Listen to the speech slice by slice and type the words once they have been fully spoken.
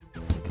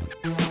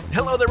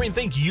Hello there, and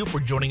thank you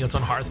for joining us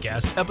on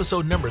Hearthcast,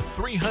 episode number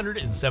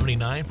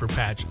 379 for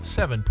patch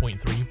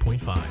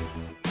 7.3.5.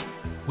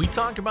 We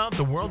talk about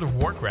the World of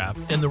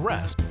Warcraft and the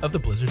rest of the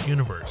Blizzard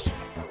universe.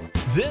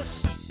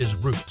 This is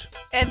Root.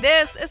 And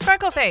this is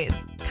Freckleface.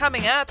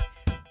 Coming up,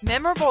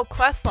 memorable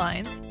quest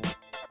lines,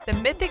 the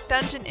Mythic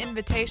Dungeon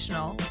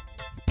Invitational,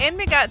 and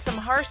we got some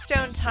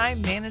Hearthstone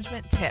time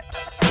management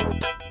tips.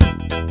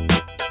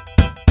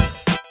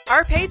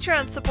 Our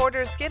Patreon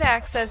supporters get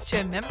access to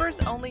a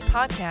members-only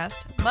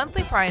podcast,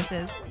 monthly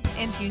prizes,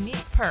 and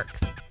unique perks.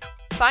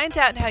 Find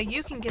out how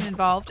you can get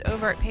involved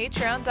over at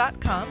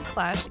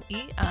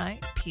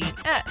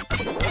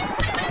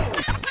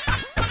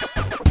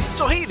patreon.com/EIPS.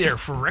 So hey there,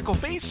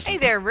 Freckleface. Hey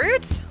there,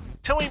 Root.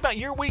 Tell me about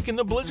your week in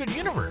the Blizzard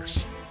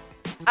universe.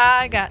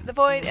 I got the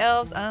Void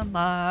Elves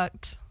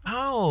unlocked.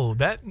 Oh,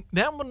 that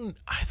one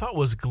I thought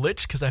was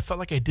glitched because I felt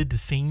like I did the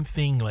same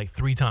thing like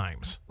 3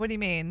 times. What do you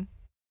mean?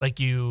 Like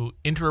you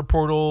enter a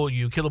portal,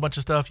 you kill a bunch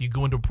of stuff, you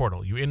go into a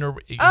portal.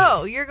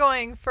 You're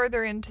going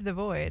further into the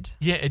void.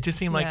 Yeah, it just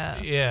seemed like,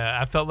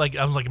 I felt like,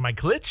 I was like, am I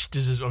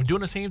glitched? I'm doing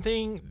the same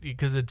thing?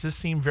 Because it just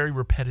seemed very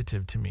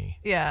repetitive to me.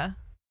 Yeah.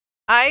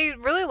 I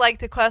really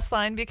liked the quest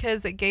line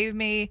because it gave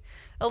me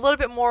a little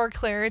bit more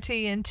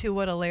clarity into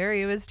what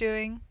Alaria was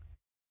doing.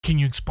 Can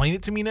you explain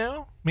it to me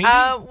now? Maybe?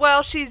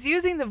 Well, she's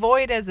using the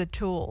void as a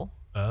tool.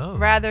 Oh.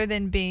 Rather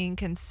than being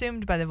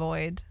consumed by the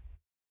void.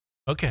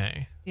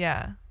 Okay.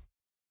 Yeah.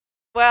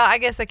 Well, I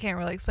guess I can't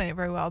really explain it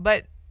very well,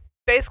 but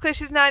basically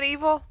she's not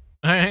evil.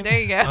 All right. There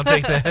you go. I'll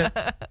take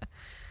that.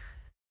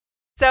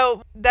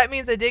 So that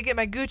means I did get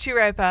my Gucci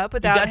wrap up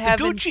without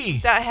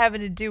having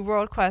to do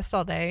world quest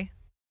all day.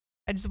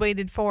 I just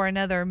waited for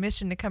another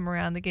mission to come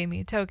around that gave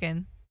me a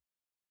token.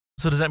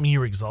 So does that mean you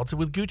were exalted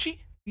with Gucci?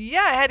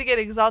 Yeah, I had to get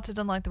exalted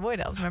unlike the Void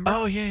Elves, remember?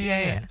 Oh,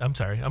 yeah. I'm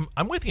sorry.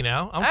 I'm with you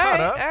now. I'm caught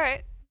up. All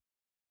right.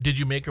 Did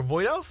you make a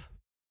Void Elf?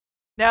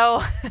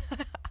 No.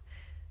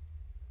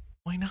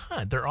 Why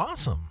not? They're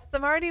awesome.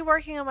 I'm already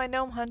working on my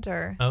Gnome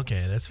Hunter.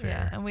 Okay, that's fair.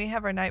 Yeah, and we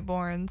have our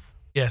Nightborns.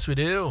 Yes, we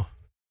do.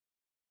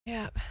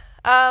 Yep.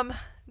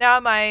 Now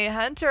my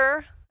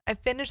Hunter, I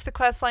finished the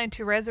quest line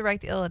to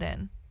resurrect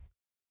Illidan.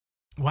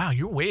 Wow,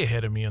 you're way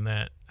ahead of me on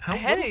that.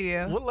 Ahead of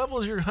you. What level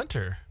is your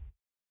Hunter?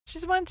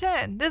 She's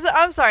 110.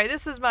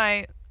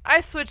 I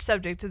switched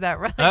subject to that,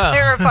 really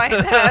clarifying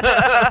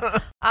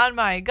that. On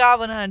my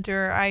Goblin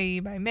Hunter,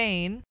 i.e. my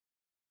main.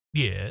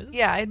 Yes.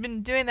 Yeah, I'd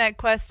been doing that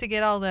quest to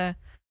get all the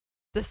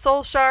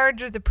soul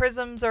shards or the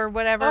prisms or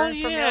whatever from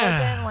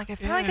Illidan. Like, I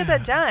finally got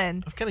that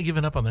done. I've kind of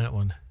given up on that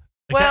one.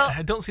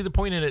 I don't see the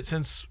point in it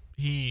since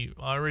he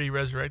already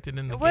resurrected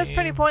in the game. It was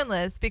pretty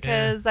pointless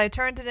because I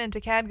turned it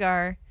into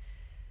Khadgar.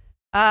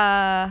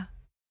 And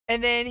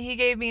then he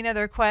gave me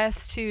another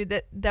quest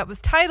that was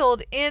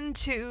titled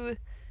into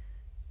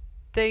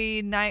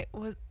the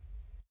Nighthold.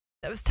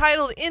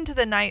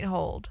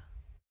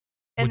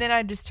 And then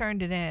I just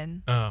turned it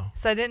in. Oh.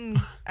 So I didn't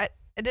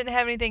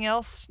have anything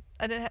else.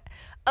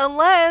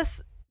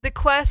 Unless the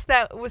quest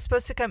that was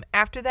supposed to come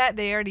after that,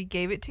 they already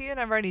gave it to you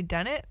and I've already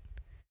done it.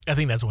 I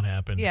think that's what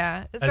happened.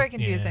 Yeah, it's very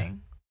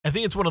confusing. Yeah. I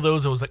think it's one of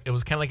those. It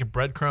was kind of like a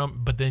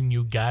breadcrumb, but then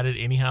you got it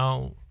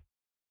anyhow.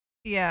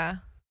 Yeah.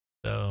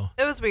 So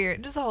it was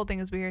weird. Just the whole thing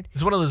was weird.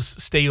 It's one of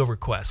those stay over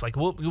quests. Like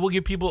we'll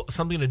give people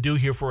something to do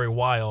here for a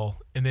while,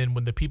 and then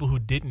when the people who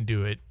didn't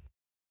do it,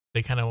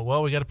 they kind of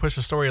we got to push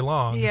the story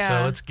along. Yeah.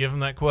 So let's give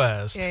them that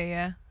quest.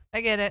 Yeah.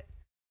 I get it.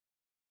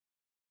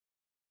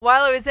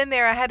 While I was in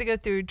there, I had to go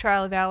through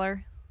Trial of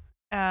Valor.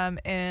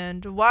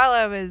 And while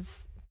I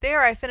was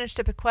there, I finished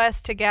up a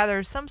quest to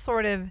gather some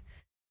sort of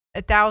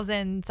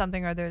 1,000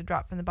 something or other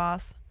drop from the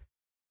boss.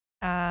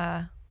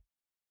 I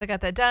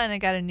got that done. I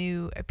got a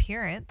new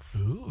appearance.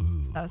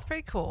 Ooh. That was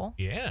pretty cool.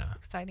 Yeah.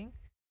 Exciting.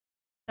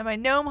 And my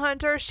Gnome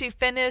Hunter, she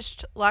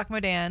finished Loch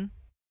Modan,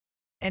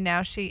 and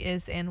now she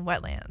is in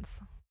Wetlands.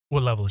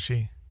 What level is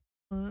she?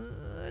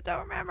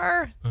 Don't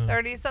remember.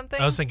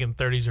 30-something? I was thinking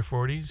 30s or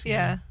 40s.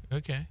 Yeah.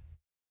 Okay.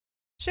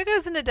 She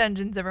goes into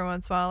dungeons every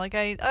once in a while. Like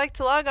I like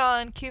to log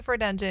on, queue for a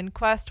dungeon,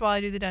 quest while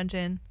I do the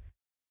dungeon.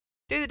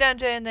 Do the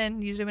dungeon,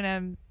 then usually when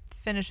I'm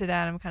finished with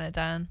that, I'm kind of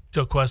done.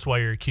 So quest while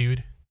you're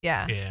queued?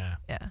 Yeah.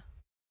 Yeah.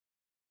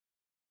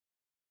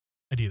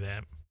 I do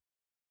that.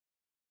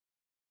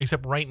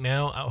 Except right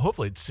now,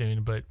 hopefully it's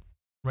soon, but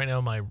right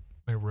now my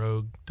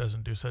rogue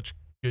doesn't do such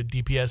good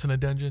DPS in a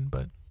dungeon,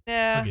 but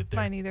I'll get there.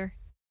 Mine either.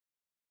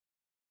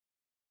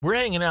 We're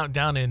hanging out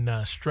down in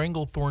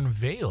Stranglethorn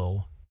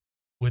Vale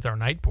with our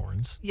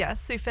Nightborns.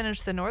 Yes, we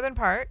finished the northern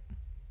part.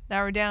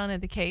 Now we're down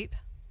at the Cape.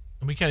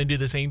 And we kind of do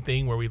the same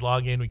thing where we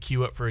log in, we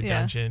queue up for a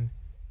dungeon.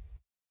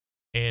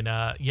 And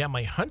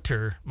my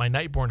hunter, my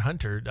Nightborn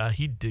hunter,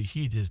 he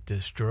just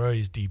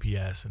destroys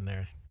DPS in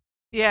there.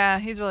 Yeah,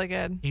 he's really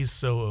good. He's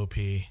so OP.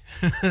 It's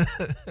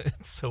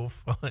so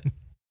fun.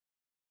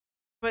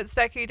 What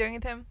spec are you doing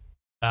with him?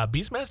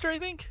 Beastmaster, I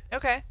think.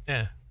 Okay.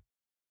 Yeah.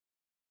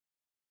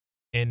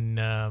 And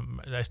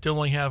I still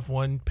only have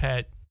one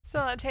pet.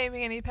 Still not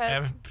taming any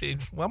pets?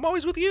 Well, I'm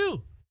always with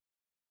you.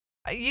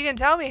 You can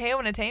tell me, hey, I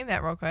want to tame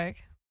that real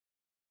quick.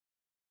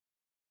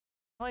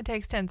 Only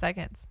takes 10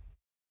 seconds.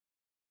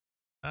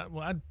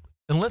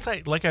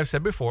 Like I've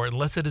said before,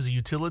 unless it is a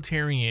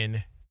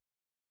utilitarian,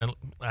 and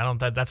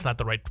that's not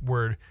the right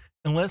word,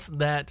 unless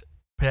that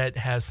pet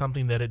has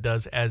something that it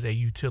does as a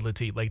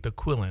utility, like the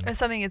Quillen. Or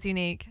something that's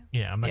unique.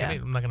 Yeah, I'm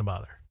not gonna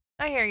bother.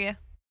 I hear you.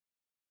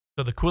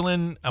 So the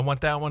Quillen, I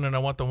want that one, and I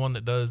want the one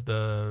that does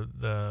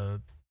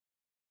the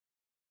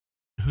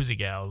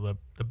Hoozigal,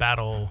 the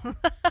battle.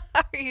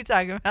 What are you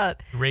talking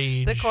about?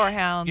 Rage. The core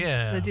hounds.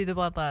 Yeah. That do the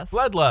bloodlust.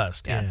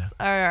 Bloodlust. Yes.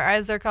 Or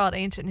as they're called,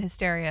 ancient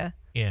hysteria.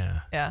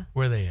 Yeah. Yeah.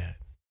 Where are they at?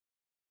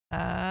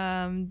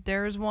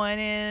 There's one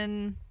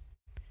in.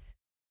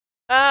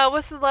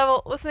 What's the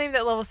name of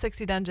that level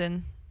 60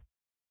 dungeon?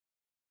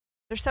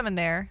 There's some in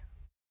there.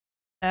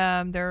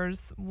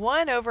 There's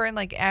one over in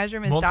like Azure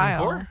Mist Molten Isle.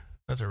 Core?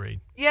 That's a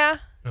raid. Yeah.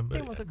 Yeah,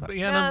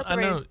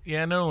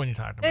 I know when you're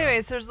talking about.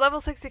 Anyways, there's level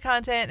 60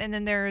 content, and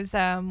then there's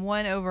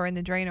one over in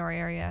the Draenor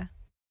area,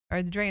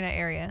 or the Draena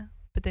area.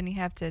 But then you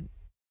have to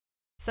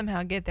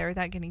somehow get there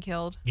without getting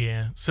killed.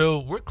 Yeah. So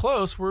we're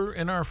close. We're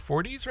in our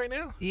 40s right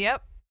now.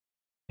 Yep.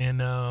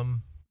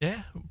 And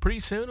yeah, pretty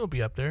soon we'll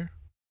be up there.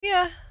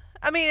 Yeah.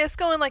 I mean, it's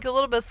going like a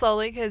little bit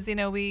slowly because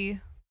we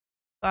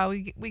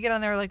get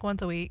on there like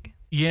once a week.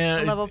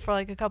 Yeah. Level for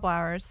like a couple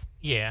hours.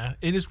 Yeah.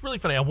 It is really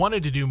funny. I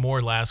wanted to do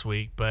more last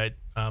week, but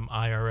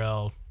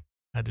IRL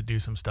had to do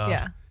some stuff.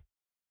 Yeah.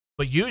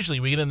 But usually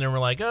we get in there and we're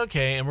like,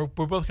 okay, and we're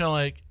both kind of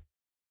like,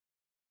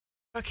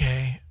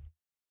 okay.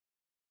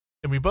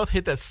 And we both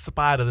hit that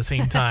spot at the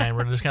same time.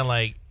 We're just kind of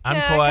like, I'm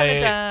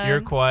quiet,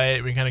 you're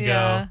quiet. We kind of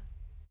go,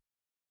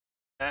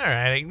 all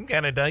right, I'm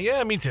kind of done.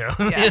 Yeah, me too.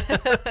 Yeah.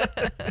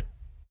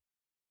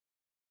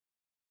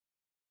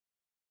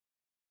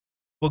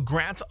 Well,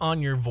 grats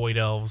on your Void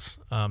Elves.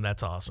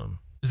 That's awesome.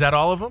 Is that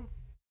all of them?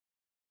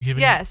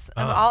 Yes,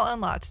 I'm all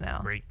unlocked now.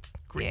 Great.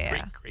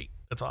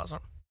 That's awesome.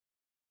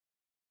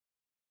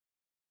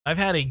 I've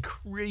had a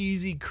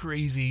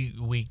crazy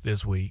week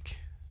this week.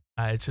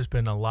 It's just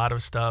been a lot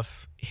of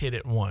stuff hit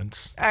at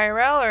once.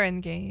 IRL or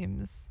in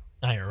games?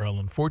 IRL,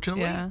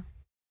 unfortunately. Yeah.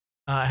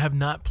 I have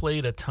not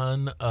played a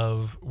ton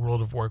of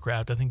World of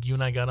Warcraft. I think you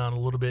and I got on a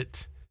little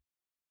bit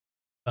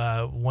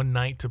one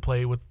night to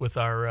play with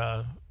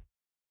our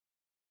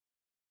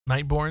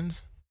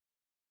Nightborns.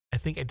 I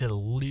think I did a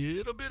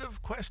little bit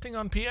of questing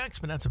on PX,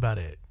 but that's about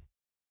it.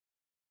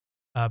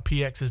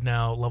 PX is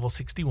now level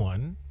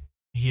 61.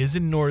 He is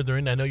in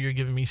Northern. I know you're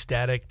giving me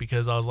static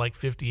because I was like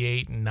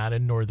 58 and not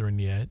in Northern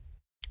yet.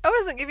 I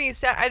wasn't giving you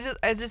static.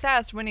 I just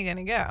asked when are you going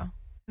to go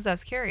because I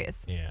was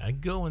curious. Yeah, I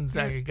go when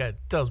Zygerguy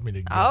tells me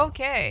to go.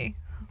 Okay.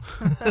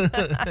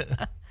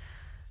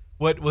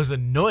 What was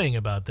annoying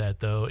about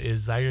that, though,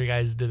 is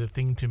Zygerguys did a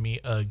thing to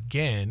me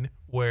again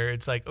where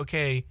it's like,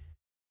 okay,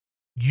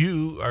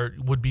 you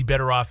would be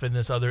better off in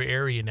this other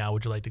area now.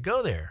 Would you like to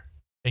go there?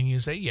 And you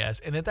say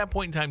yes. And at that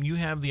point in time, you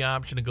have the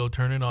option to go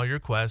turn in all your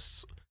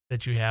quests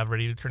that you have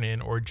ready to turn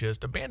in or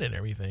just abandon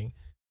everything.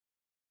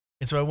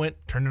 And so I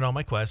went, turned in all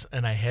my quests,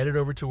 and I headed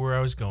over to where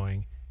I was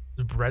going.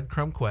 The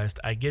breadcrumb quest.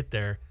 I get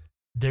there.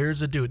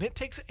 There's a dude. And it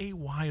takes a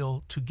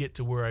while to get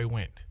to where I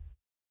went.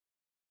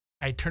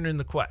 I turn in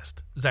the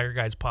quest.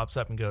 Zygerguys pops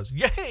up and goes,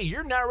 yay,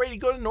 you're now ready to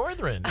go to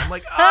Northern. I'm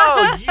like,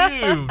 oh,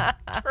 you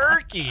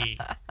turkey.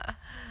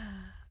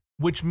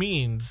 Which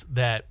means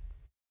that.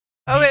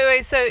 Oh,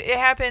 wait. So it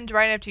happened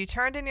right after you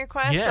turned in your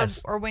quest?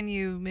 Yes. Or when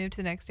you moved to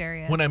the next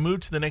area? When I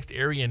moved to the next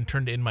area and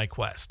turned in my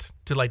quest.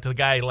 To the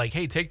guy, like,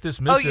 hey, take this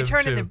missive. Oh, you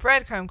turned in the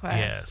breadcrumb quest.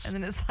 Yes. And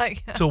then it's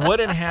like. So what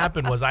had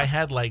happened was I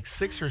had like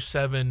 6 or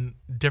 7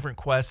 different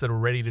quests that were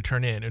ready to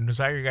turn in. And the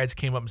Zygerguys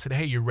came up and said,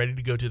 hey, you're ready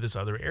to go to this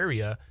other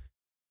area.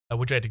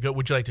 Would you like to go?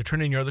 Would you like to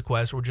turn in your other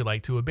quests, or would you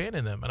like to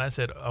abandon them? And I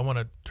said, I want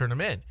to turn them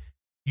in.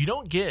 You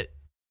don't get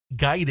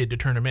guided to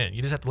turn them in.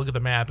 You just have to look at the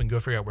map and go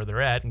figure out where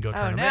they're at and go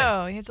turn them in.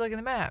 Oh, no. You have to look at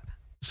the map.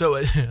 So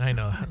I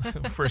know,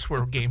 first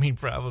world gaming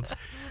problems.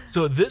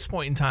 So at this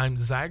point in time,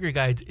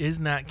 Zygerguys is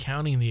not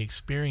counting the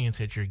experience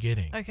that you're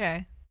getting.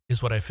 Okay.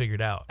 Is what I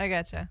figured out. I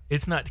gotcha.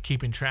 It's not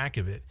keeping track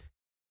of it.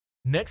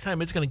 Next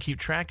time it's going to keep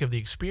track of the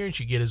experience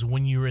you get is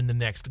when you're in the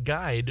next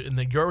guide, and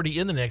you're already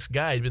in the next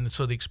guide, and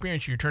so the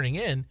experience you're turning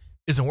in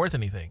isn't worth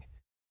anything.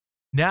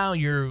 Now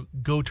you're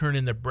go turn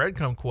in the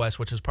breadcrumb quest,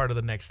 which is part of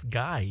the next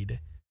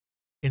guide.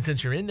 And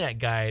since you're in that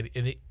guide,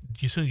 and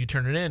as soon as you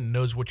turn it in, it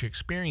knows what your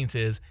experience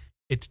is,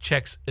 it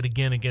checks it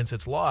again against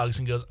its logs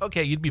and goes,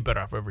 okay, you'd be better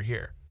off over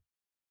here.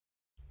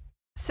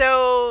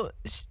 So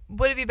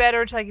would it be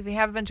better to, like, if you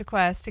have a bunch of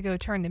quests, to go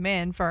turn them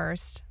in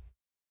first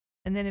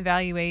and then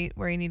evaluate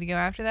where you need to go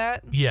after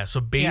that? Yeah, so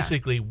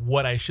basically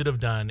what I should have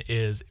done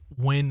is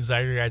when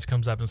Zygerguys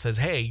comes up and says,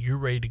 hey, you're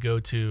ready to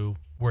go to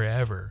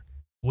wherever,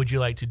 would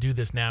you like to do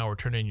this now or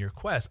turn in your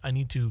quest? I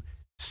need to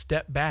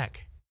step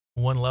back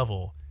one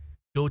level,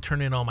 go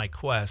turn in all my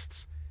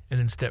quests, and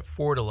then step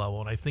forward a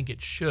level. And I think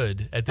it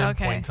should, at that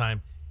point in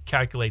time,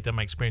 calculate that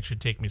my experience should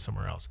take me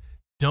somewhere else.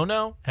 Don't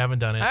know. Haven't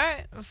done it. All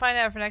right. We'll find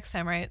out for next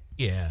time, right?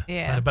 Yeah.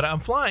 Yeah. But I'm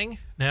flying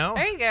now.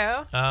 There you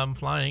go. I'm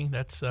flying.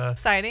 That's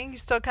exciting. You're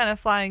still kind of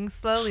flying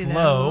slowly,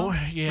 slow. though.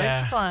 Yeah. But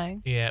you're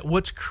flying. Yeah.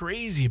 What's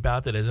crazy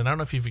about that is, and I don't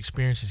know if you've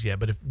experienced this yet,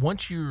 but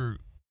once you're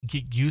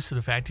get used to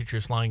the fact that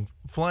you're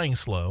flying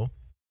slow.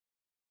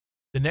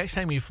 The next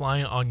time you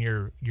fly on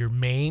your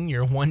main,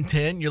 your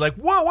 110, you're like,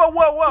 whoa,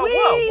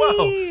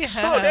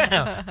 slow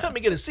down. Let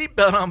me get a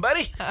seatbelt on,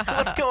 buddy.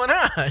 What's going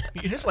on?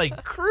 You're just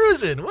like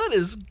cruising. What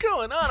is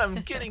going on? I'm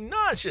getting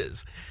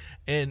nauseous.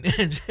 And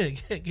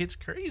it gets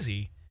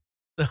crazy.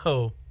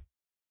 So,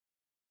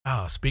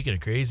 speaking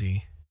of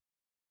crazy,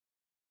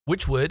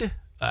 Witchwood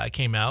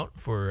came out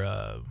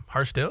for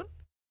Hearthstone.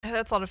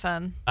 That's a lot of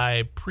fun.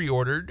 I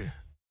pre-ordered,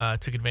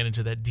 took advantage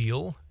of that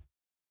deal.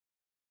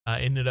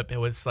 Ended up, it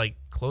was like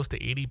close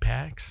to 80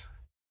 packs.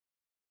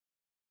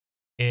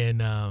 And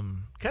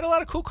got a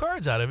lot of cool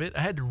cards out of it.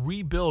 I had to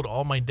rebuild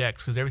all my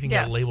decks because everything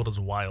got labeled as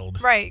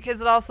wild. Right, because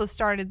it also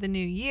started the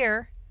new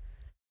year,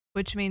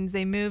 which means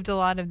they moved a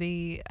lot of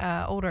the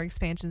older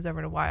expansions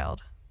over to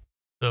wild.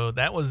 So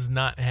that was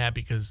not happy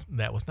because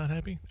that was not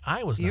happy.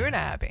 I was not. You were not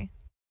happy.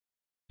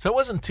 So I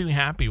wasn't too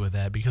happy with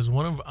that because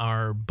one of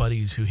our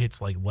buddies who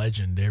hits like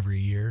legend every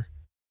year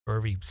or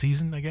every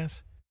season, I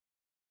guess,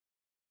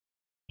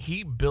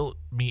 he built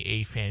me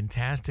a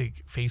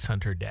fantastic Face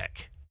Hunter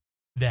deck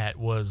that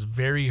was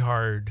very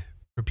hard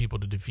for people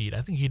to defeat.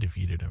 I think he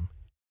defeated him.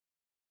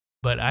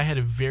 But I had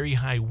a very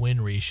high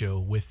win ratio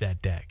with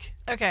that deck.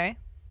 Okay.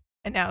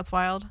 And now it's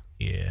wild?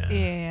 Yeah.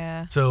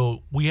 Yeah.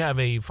 So we have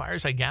a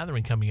Fireside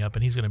Gathering coming up,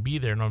 and he's going to be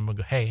there, and I'm going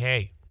to go,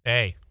 hey.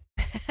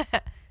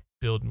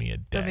 Build me a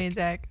deck. Build me a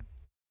deck.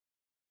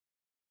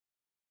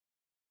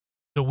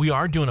 So we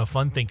are doing a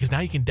fun thing because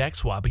now you can deck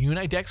swap. And you and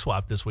I deck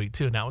swapped this week,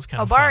 too. And that was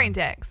kind of fun. Borrowing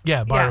decks.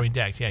 Yeah, borrowing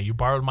decks. Yeah, you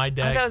borrowed my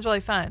deck. I thought it was really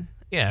fun.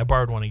 Yeah, I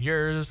borrowed one of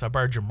yours. I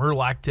borrowed your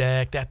Murloc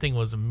deck. That thing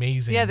was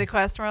amazing. Yeah, the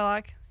Quest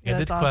Murloc. Yeah,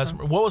 that's Quest.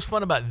 awesome. What was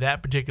fun about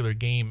that particular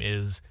game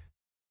is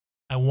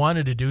I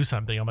wanted to do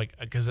something. I'm like,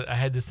 because I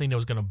had this thing that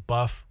was going to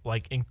buff,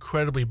 like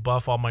incredibly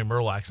buff all my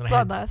Murlocs. And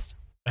Bloodlust.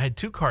 I had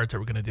 2 cards that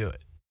were going to do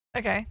it.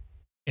 Okay.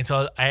 And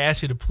so I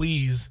asked you to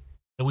please,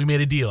 and we made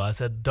a deal. I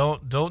said,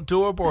 don't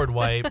do a board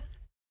wipe.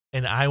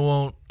 And I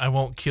won't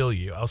kill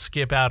you. I'll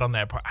skip out on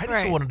that part. I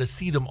just wanted to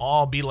see them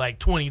all be like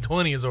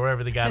 2020s or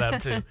whatever they got up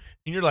to. And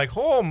you're like,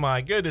 oh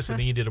my goodness. And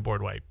then you did a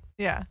board wipe.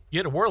 Yeah. You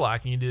had a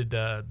Warlock and you did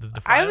the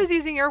I was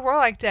using your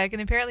Warlock deck,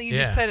 and apparently you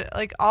just put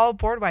like all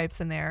board wipes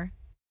in there.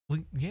 Well,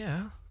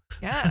 yeah.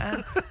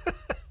 Yeah.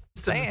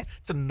 It's an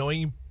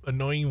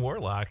annoying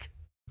Warlock.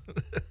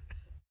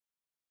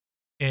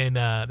 And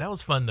that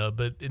was fun though.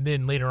 And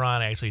then later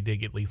on, I actually did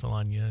get lethal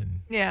on you.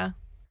 And yeah.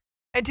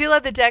 I do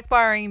love the deck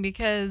borrowing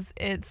because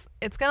it's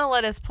going to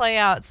let us play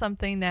out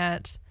something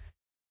that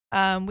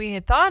we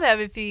had thought of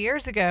a few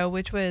years ago,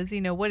 which was,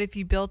 what if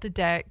you built a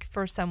deck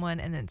for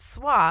someone and then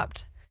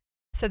swapped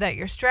so that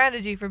your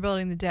strategy for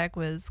building the deck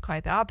was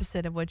quite the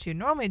opposite of what you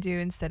normally do.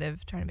 Instead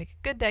of trying to make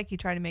a good deck, you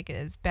try to make it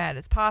as bad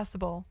as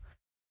possible.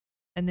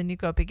 And then you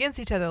go up against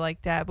each other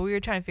like that. But we were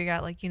trying to figure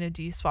out,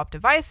 do you swap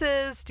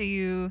devices? Do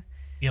you...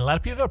 Yeah, a lot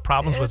of people have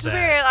problems with that.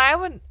 Weird. I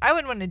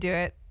wouldn't want to do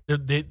it.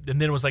 And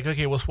then it was like,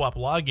 okay, we'll swap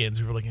logins.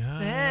 We were like,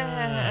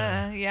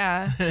 yeah.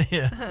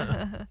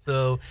 Yeah.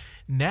 So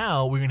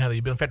now we're going to have the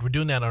ability. In fact, we're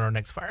doing that on our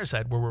next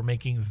Fireside where we're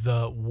making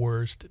the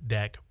worst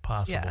deck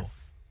possible.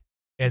 Yes.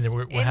 And then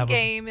we'll have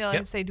in-game,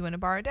 you'll say, do you want to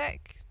borrow a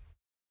deck?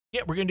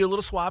 Yeah, we're going to do a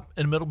little swap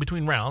in the middle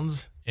between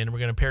rounds. And we're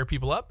going to pair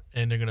people up.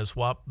 And they're going to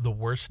swap the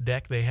worst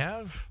deck they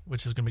have,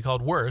 which is going to be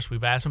called Worst.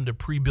 We've asked them to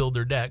pre-build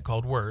their deck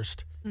called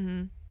Worst.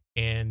 Mm-hmm.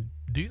 And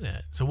do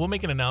that. So we'll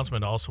make an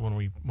announcement also when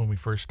we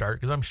first start,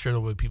 because I'm sure there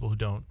will be people who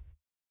don't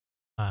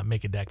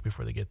make a deck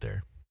before they get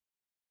there.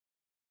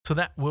 So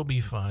that will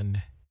be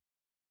fun.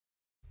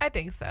 I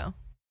think so.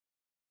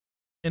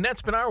 And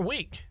that's been our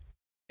week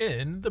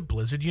in the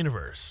Blizzard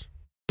universe.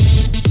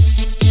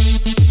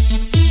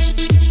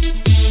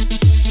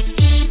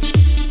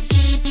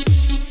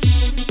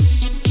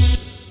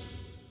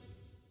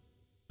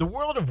 The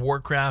world of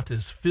Warcraft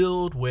is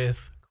filled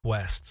with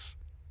quests.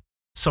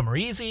 Some are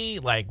easy,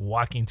 like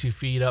walking 2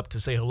 feet up to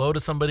say hello to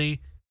somebody.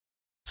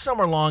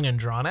 Some are long and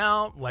drawn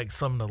out, like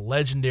some of the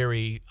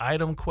legendary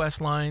item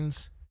quest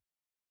lines.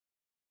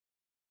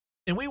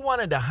 And we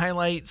wanted to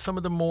highlight some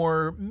of the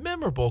more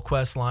memorable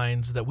quest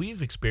lines that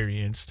we've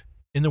experienced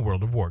in the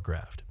world of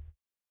Warcraft.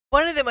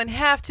 One of them would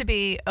have to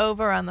be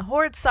over on the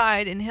Horde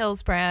side in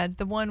Hillsbrad,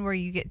 the one where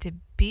you get to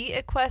be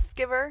a quest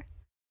giver.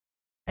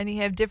 And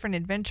you have different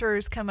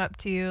adventurers come up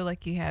to you,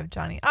 like you have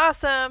Johnny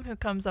Awesome, who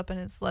comes up in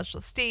his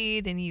celestial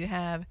steed, and you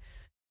have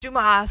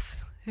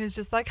Dumas, who's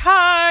just like,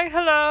 hi,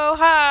 hello,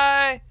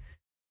 hi,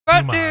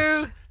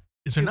 Dumas.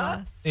 Is there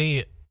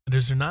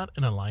not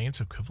an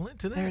alliance equivalent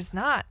to that? There's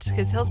not,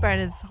 because Hillsbrad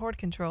is Horde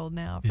controlled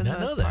now for the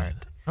most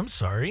part. I'm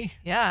sorry.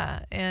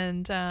 Yeah,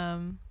 and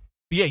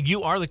yeah,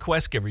 you are the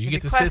quest giver. You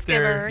get to sit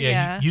there.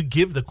 Yeah. You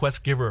give the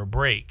quest giver a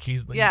break.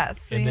 Yes,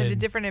 and you have the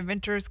different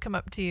adventurers come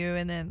up to you,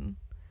 and then.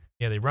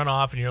 Yeah, they run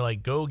off, and you're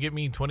like, go get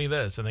me 20 of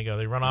this. And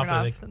they run off,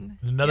 and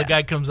another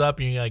guy comes up,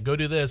 and you're like, go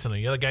do this. And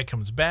the other guy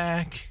comes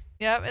back.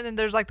 Yep, and then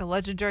there's like the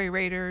legendary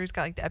raider who's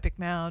got like the epic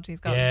mount. He's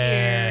got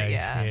gear.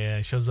 Yeah,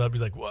 he shows up.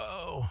 He's like,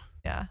 whoa.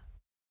 Yeah.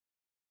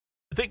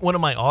 I think one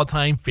of my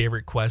all-time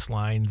favorite quest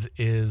lines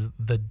is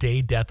the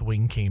day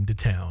Deathwing came to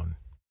town.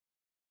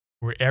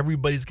 where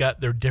everybody's got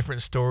their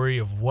different story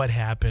of what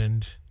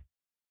happened.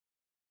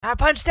 I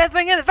punched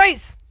Deathwing in the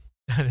face.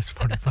 That is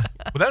pretty funny.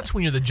 Well, that's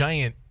when you're the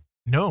giant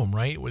gnome,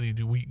 right? Where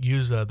we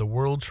use the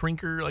world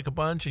shrinker like a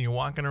bunch, and you're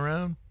walking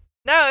around.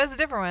 No, it's a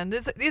different one.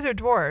 These are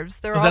dwarves.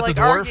 They're Was all that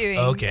the like dwarf? arguing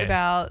Okay.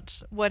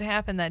 about what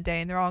happened that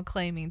day, and they're all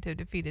claiming to have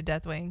defeated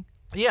Deathwing.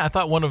 Yeah, I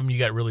thought one of them you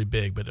got really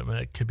big, but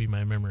that could be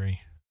my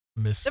memory.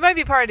 That might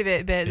be part of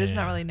it, but there's Yeah.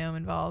 not really gnome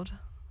involved.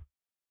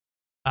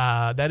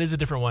 That is a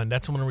different one.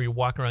 That's the one where you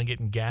walk around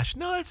getting gashed.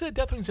 No, it's a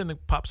Deathwing's in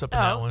it pops up in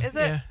that one. Is it?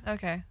 Yeah.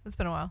 Okay, it's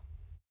been a while.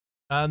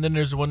 And then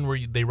there's the one where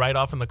they ride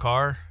off in the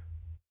car.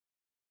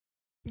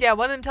 Yeah,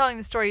 one of them telling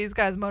the story, he's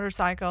got his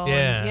motorcycle,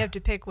 Yeah. and you have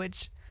to pick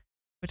which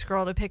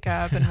girl to pick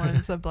up, and one of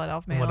them's a blood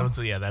elf male. One of them,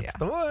 so yeah, that's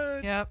the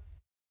one. Yep.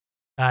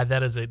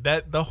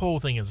 The whole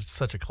thing is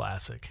such a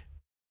classic.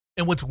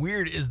 And what's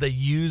weird is they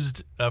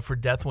used for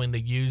Deathwing, they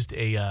used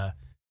a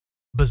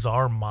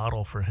bizarre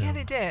model for him. Yeah,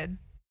 they did.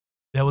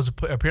 That was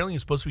apparently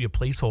supposed to be a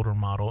placeholder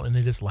model, and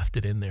they just left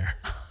it in there.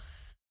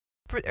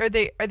 Are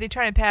they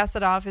trying to pass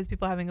it off as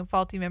people having a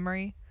faulty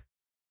memory?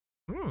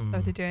 Is that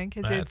what they're doing?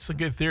 That's a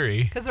good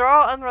theory. Because they're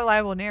all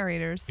unreliable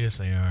narrators. Yes,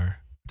 they are.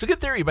 It's a good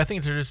theory, but I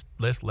think they're just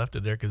left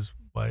it there because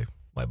why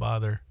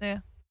bother? Yeah.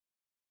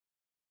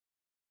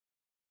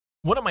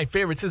 One of my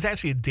favorites is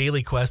actually a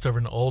daily quest over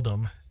in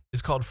Oldham.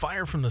 It's called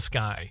Fire from the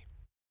Sky.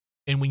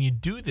 And when you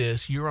do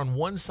this, you're on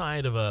one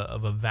side of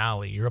a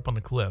valley. You're up on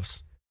the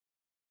cliffs.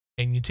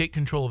 And you take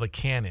control of a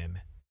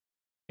cannon.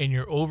 And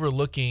you're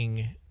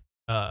overlooking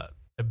a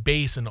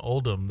base in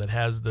Oldham that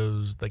has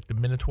those, like the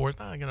Minotaurs.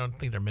 I don't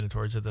think they're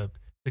Minotaurs. They're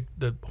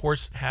the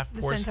horse, half The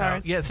horse.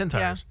 centaurs. Yeah,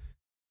 centaurs.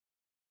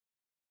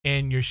 Yeah.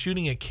 And you're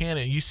shooting a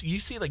cannon. You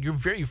see like you're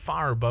very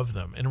far above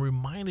them. And it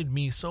reminded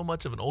me so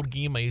much of an old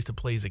game I used to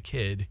play as a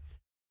kid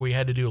where you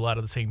had to do a lot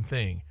of the same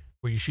thing,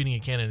 where you're shooting a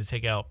cannon to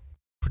take out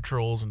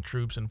patrols and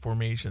troops and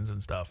formations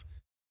and stuff.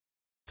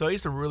 So I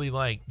used to really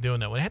like doing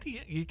that.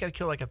 You got to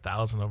kill like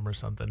 1,000 of them or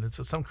something.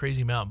 It's some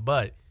crazy amount,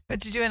 but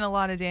you're doing a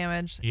lot of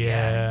damage.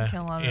 yeah, you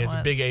kill a lot it's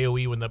a big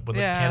AOE when the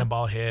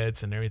cannonball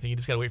hits and everything. You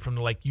just got to wait for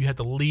them to you have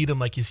to lead them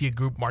like you see a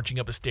group marching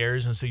up the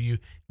stairs, and so you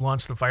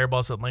launch the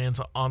fireball so it lands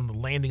on the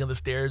landing of the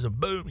stairs, and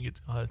boom,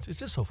 it's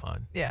just so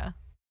fun. Yeah.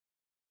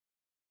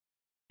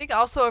 I think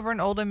also over in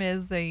Oldham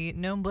is the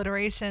Gnome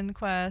Obliteration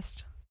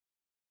quest.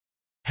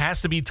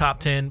 Has to be top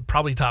 10,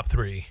 probably top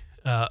 3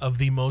 of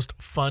the most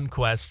fun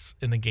quests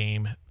in the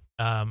game.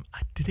 They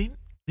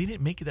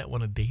didn't make that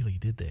one a daily,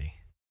 did they?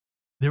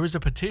 There was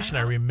a petition,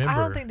 I remember. I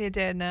don't think they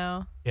did,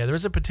 no. Yeah, there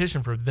was a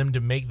petition for them to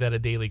make that a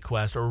daily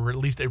quest, or at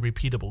least a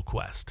repeatable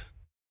quest.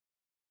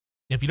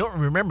 If you don't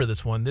remember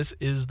this one, this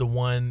is the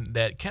one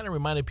that kind of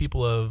reminded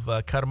people of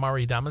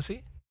Katamari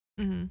Damacy,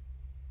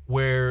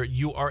 where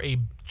you are a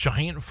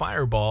giant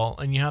fireball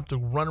and you have to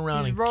run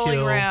around and rolling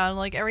kill. around,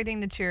 like everything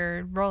that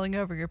you're rolling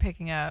over, you're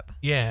picking up.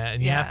 Yeah,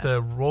 and you have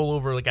to roll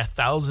over like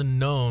 1,000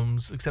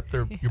 gnomes, except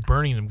you're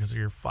burning them because of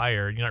your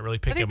fire. You're not really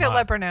picking them up. I think they're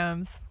leper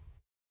gnomes.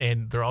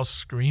 And they're all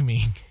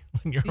screaming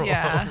when you're rolling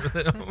over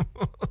them.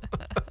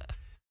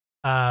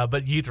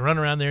 But you have to run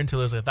around there until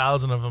there's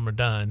 1,000 of them are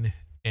done.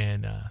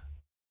 And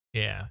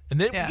and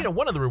then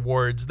one of the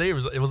rewards, it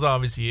was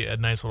obviously a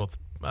nice little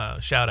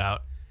shout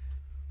out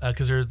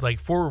because there's like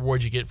 4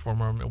 rewards you get for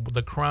them.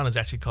 The crown is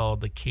actually called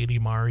the Katie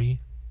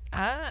Mari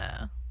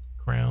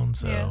crown.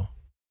 So yeah.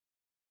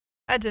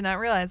 I did not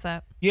realize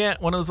that. Yeah,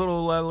 one of those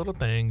little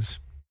things.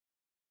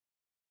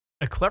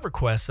 A clever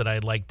quest that I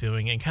like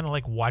doing and kind of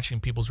like watching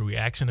people's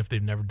reaction if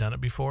they've never done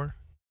it before.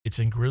 It's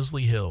in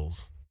Grizzly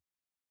Hills.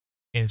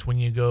 And it's when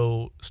you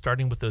go,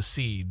 starting with those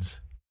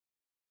seeds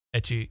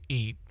that you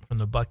eat from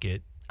the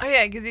bucket. Oh,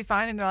 yeah, because you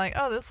find them, they're like,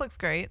 oh, this looks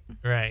great.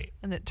 Right.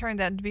 And it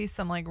turned out to be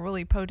some like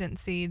really potent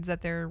seeds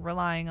that they're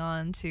relying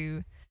on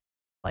to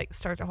like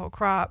start the whole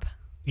crop.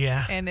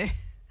 Yeah. And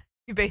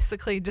you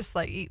basically just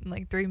like eating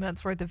like 3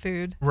 months worth of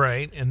food.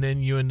 Right. And then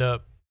you end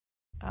up.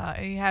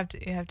 You have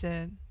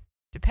to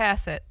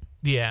pass it.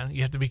 Yeah,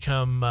 you have to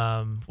become,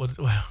 what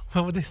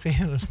would they say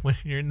when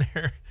you're in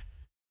there?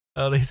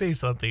 They say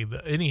something.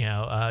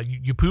 Anyhow,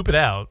 you poop it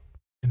out,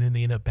 and then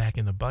they end up back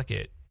in the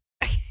bucket,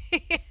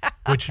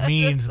 which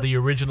means the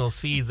original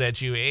seeds that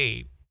you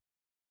ate,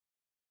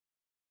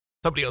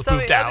 somebody else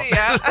pooped out.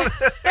 Yeah.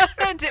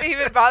 Didn't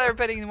even bother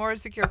putting in a more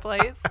secure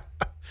place.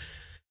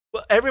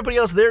 Well, everybody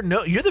else there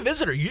you're the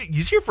visitor.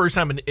 It's your first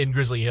time in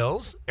Grizzly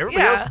Hills.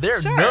 Everybody else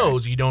there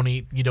knows you don't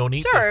eat.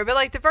 Sure, but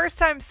like the first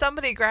time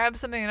somebody grabs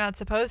something you're not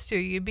supposed to,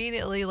 you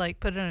immediately like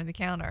put it under the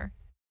counter.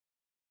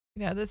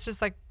 You know, that's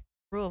just like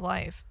rule of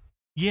life.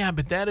 Yeah,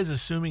 but that is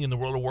assuming in the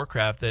World of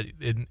Warcraft that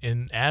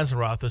in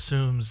Azeroth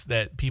assumes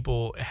that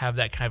people have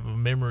that kind of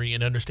memory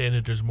and understand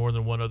that there's more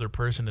than one other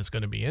person that's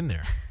going to be in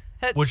there.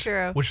 That's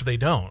true. Which they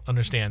don't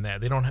understand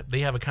that. They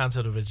have a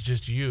concept of it's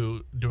just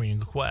you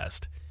doing a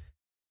quest.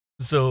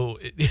 So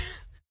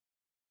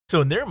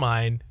in their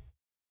mind,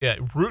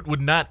 Root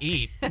would not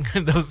eat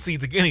those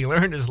seeds again. He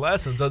learned his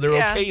lesson, so they're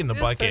okay in the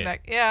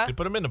bucket. They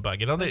put them in the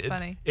bucket. That's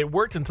funny. It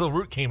worked until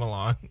Root came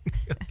along.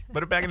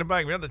 Put it back in the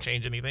bucket. We don't have to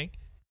change anything.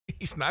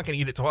 He's not going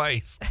to eat it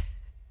twice.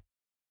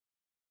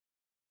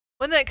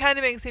 One that kind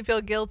of makes me feel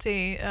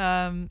guilty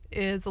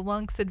is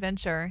Lunk's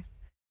Adventure.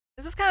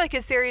 This is kind of like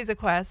a series of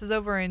quests. It's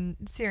over in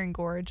Searing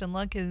Gorge, and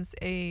Lunk is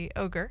a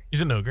ogre.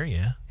 He's an ogre,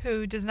 yeah.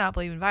 Who does not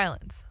believe in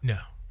violence. No.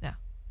 No.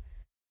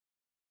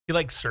 He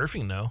likes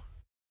surfing, though.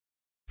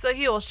 So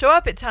he will show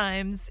up at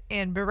times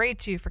and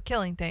berate you for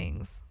killing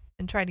things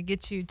and try to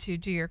get you to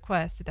do your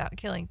quest without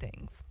killing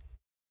things.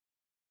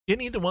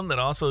 Isn't he the one that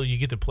also you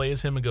get to play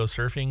as him and go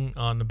surfing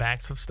on the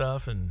backs of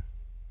stuff, and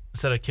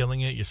instead of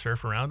killing it, you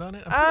surf around on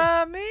it?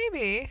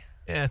 Maybe.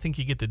 Yeah, I think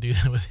you get to do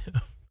that with him.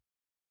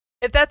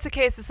 If that's the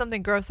case, it's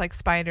something gross like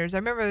spiders. I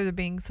remember there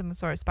being some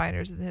sort of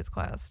spiders in his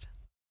quest.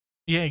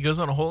 Yeah, he goes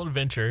on a whole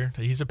adventure.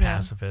 He's a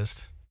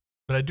pacifist.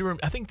 But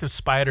I think the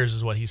spiders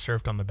is what he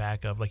surfed on the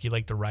back of. Like, he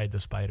liked to ride the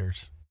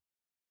spiders.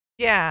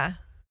 Yeah.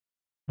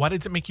 Why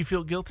did it make you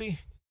feel guilty?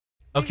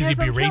 Oh, because he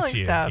I'm berates killing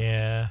you. stuff.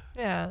 Yeah.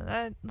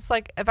 Yeah. It's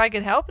like, if I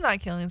could help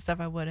not killing stuff,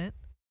 I wouldn't.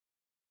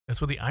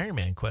 That's what the Iron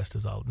Man quest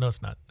is all. No,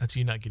 it's not. That's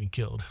you not getting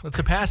killed. That's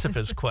a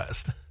pacifist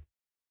quest.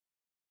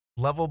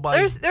 Level by...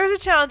 There's a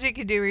challenge you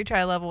can do where you try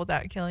a level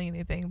without killing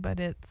anything, but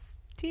it's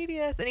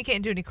tedious, and you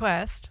can't do any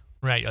quest.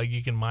 Right.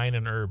 You can mine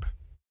an herb.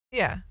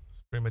 Yeah.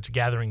 It's pretty much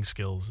gathering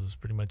skills is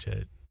pretty much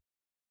it.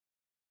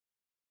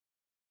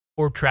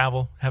 Or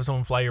travel. Have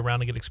someone fly you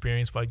around and get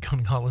experience by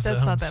going all the zones.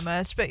 That's not that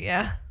much, but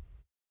yeah.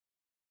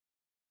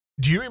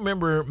 Do you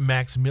remember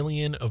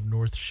Maximilian of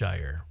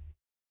Northshire?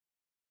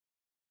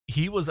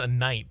 He was a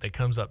knight that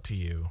comes up to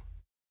you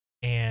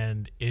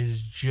and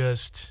is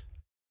just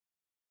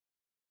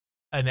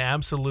an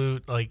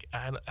absolute, like,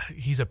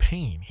 he's a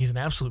pain. He's an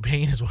absolute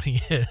pain is what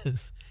he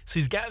is. So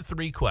he's got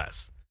 3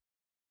 quests,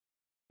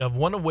 of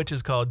one of which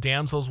is called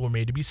Damsels Were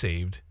Made to Be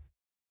Saved,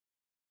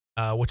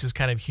 which is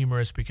kind of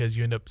humorous because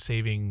you end up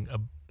saving a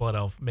blood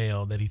elf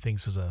male that he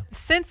thinks is a...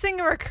 Sensing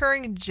a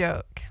recurring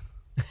joke.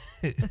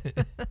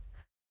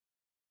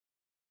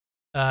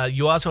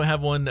 You also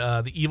have one,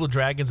 the Evil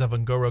Dragons of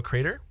Ungoro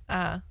Crater.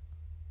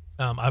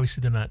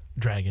 Obviously, they're not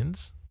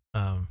dragons.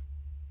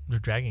 They're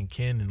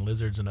dragonkin and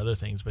lizards and other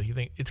things, but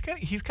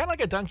he's kind of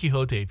like a Don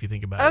Quixote if you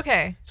think about it.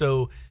 Okay.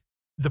 So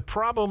the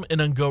problem in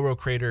Ungoro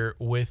Crater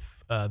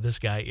with this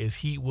guy is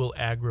he will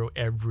aggro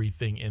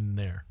everything in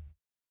there.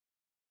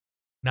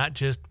 Not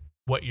just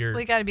what you're... Well,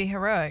 you got to be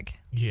heroic.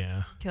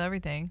 Yeah. Kill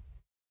everything.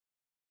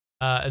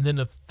 And then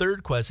the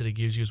third quest that it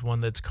gives you is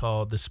one that's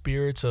called The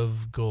Spirits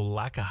of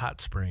Golaka Hot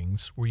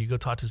Springs, where you go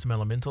talk to some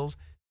elementals.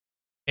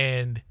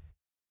 And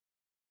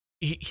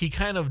he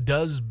kind of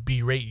does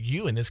berate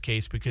you in this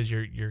case because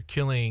you're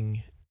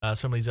killing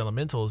some of these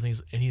elementals,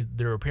 and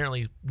they're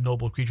apparently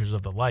noble creatures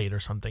of the light or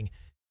something.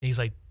 And he's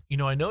like,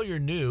 I know you're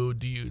new.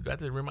 Do you have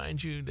to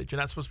remind you that you're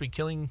not supposed to be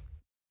killing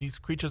these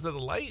creatures of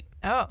the light?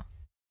 Oh.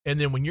 And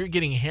then when you're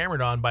getting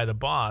hammered on by the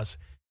boss,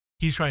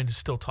 he's trying to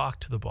still talk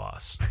to the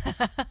boss.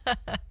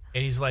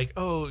 And he's like,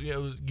 "Oh,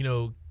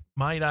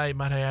 might I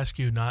ask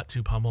you not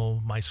to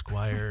pummel my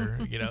squire?"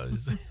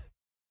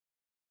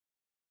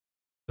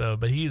 So,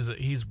 but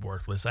he's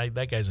worthless.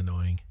 That guy's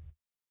annoying.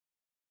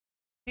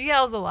 He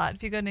yells a lot.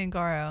 If you go to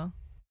Ngoro,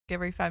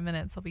 every 5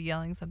 minutes he'll be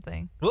yelling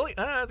something. Well,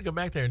 I have to go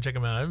back there and check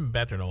him out. I haven't been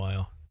back there in a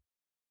while.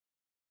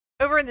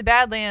 Over in the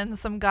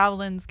Badlands, some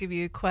goblins give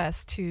you a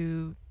quest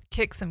to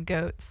kick some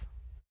goats,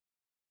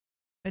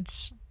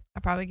 which I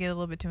probably get a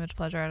little bit too much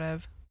pleasure out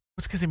of.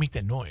 It's because they make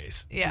that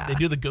noise. Yeah. They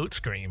do the goat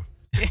scream.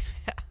 Yeah.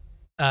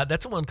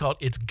 That's the one called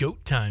It's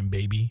Goat Time,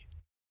 Baby.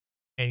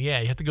 And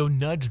yeah, you have to go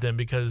nudge them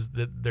because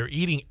they're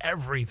eating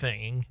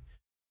everything.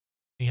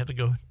 You have to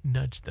go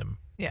nudge them.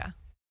 Yeah.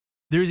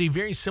 There's a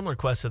very similar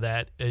quest to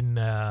that in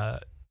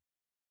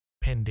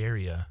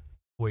Pandaria,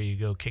 where you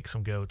go kick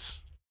some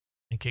goats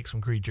and kick some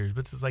creatures,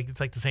 but it's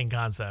like the same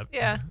concept.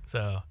 Yeah. So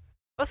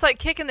well, it's like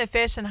kicking the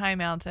fish in High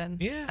Mountain.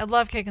 Yeah. I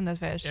love kicking the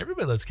fish.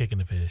 Everybody loves kicking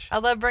the fish. I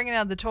love bringing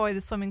out the toy,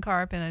 the swimming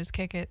carp, and I just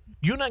kick it.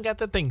 You and I got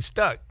that thing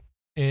stuck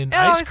in It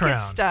Ice always Crown.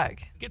 gets stuck.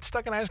 Get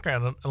stuck in Ice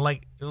Crown,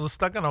 like it was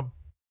stuck on a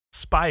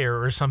spire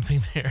or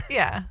something there.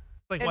 Yeah.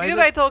 Like, if why you is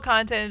go it? back to old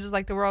content, it's just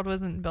like the world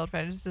wasn't built for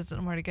it. It just doesn't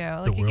know where to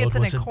go. Like The it gets world in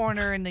a wasn't-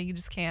 corner and then you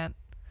just can't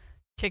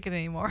kick it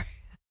anymore.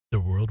 The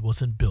world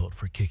wasn't built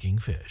for kicking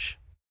fish.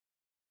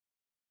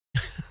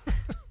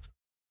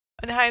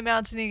 In High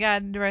Mountain, you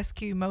got to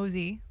rescue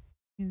Mosey,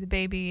 the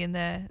baby in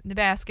the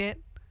basket.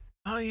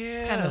 Oh yeah.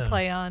 It's kind of a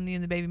play on the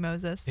baby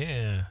Moses.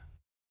 Yeah.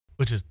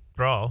 Which is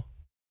Thrall.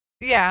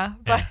 Yeah,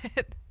 but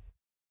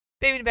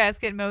baby in the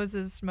basket,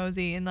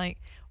 Mosey, and like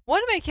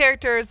one of my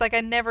characters, like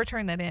I never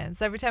turn that in.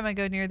 So every time I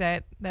go near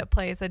that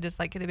place, I just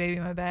like get a baby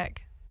in my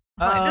back.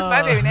 I'm like, this is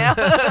my baby now.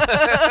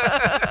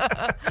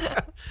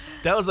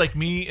 That was like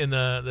me and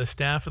the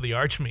staff of the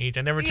Archmage.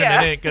 I never turned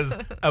Yeah. it in because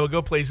I would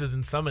go places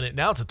and summon it.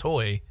 Now it's a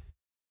toy,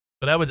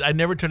 but I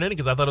never turned it in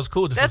because I thought it was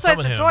cool just That's to why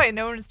summon it's a him. toy.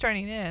 No one's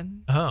turning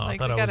in. Oh,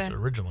 Like, I thought we I gotta-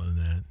 was original in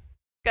that.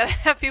 Gotta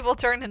have people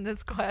turn in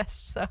this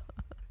quest. So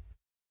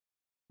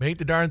Make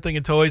the darn thing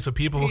a toy so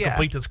people will Yeah.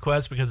 complete this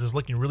quest because it's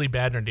looking really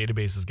bad in our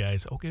databases,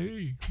 guys.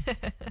 Okay.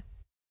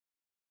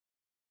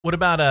 What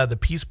about the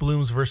Peace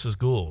Blooms versus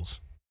Ghouls?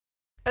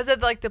 is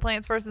it like the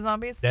Plants vs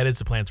Zombies? That is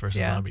the Plants vs.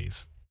 Yeah.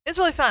 Zombies. It's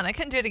really fun. I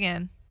couldn't do it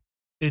again.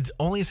 It's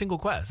only a single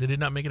quest. They did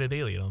not make it a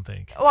daily, I don't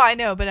think. Well, I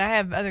know, but I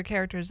have other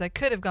characters I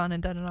could have gone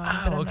and done it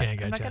on. But Okay,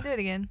 I'm not gotcha. going to do it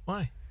again.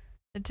 Why?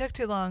 It took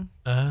too long.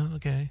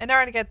 Okay. And I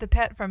already got the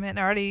pet from it, and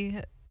I already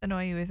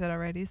annoy you with it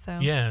already, so.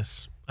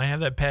 Yes. I have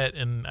that pet,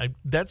 and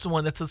that's the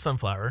one that's a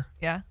sunflower.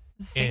 Yeah.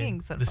 The singing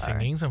And sunflower. The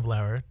singing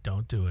sunflower.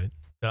 Don't do it.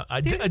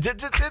 I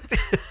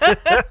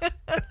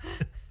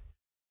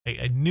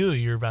knew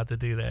you were about to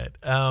do that.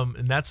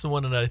 And that's the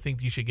one that I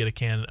think you should get a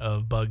can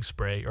of bug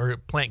spray or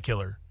plant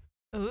killer.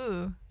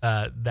 Ooh.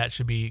 That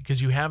should be,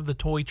 because you have the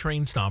toy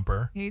train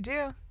stomper. You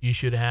do. You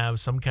should have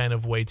some kind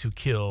of way to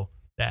kill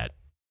that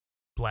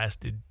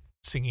blasted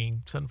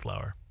singing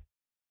sunflower.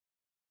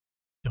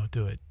 Don't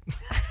do it.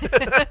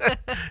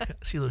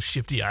 See those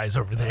shifty eyes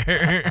over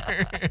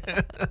there.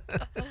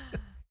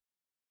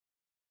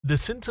 The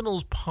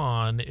Sentinel's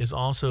Pawn is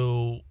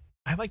also,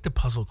 I like the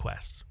puzzle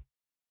quests.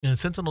 In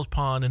Sentinel's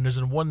Pawn, and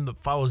there's one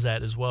that follows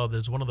that as well.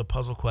 There's one of the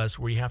puzzle quests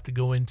where you have to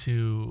go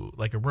into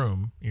like a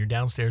room. You're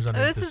downstairs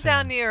underneath This is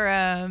down near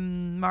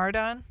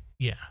Mardon.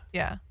 Yeah.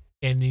 Yeah.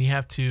 And you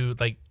have to,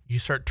 like, you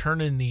start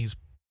turning these.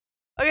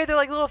 Okay, they're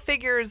like little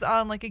figures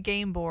on like a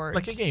game board.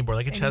 Like a game board,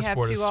 like a And you have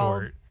chessboard of to all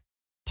sort.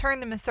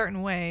 turn them a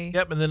certain way.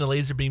 Yep, and then a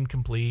laser beam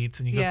completes,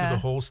 and you go Yeah. through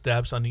the whole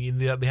steps.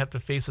 They have to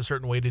face a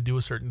certain way to do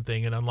a certain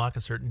thing and unlock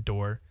a certain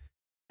door.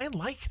 I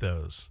like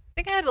those.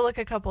 I think I had to look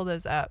a couple of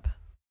those up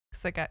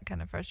because I got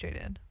kind of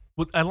frustrated.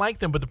 Well, I like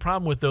them, but the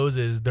problem with those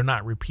is they're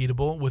not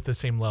repeatable with the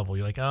same level.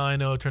 You're like, oh, I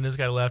know, turn this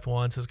guy left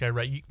once, this guy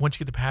right. Once you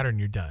get the pattern,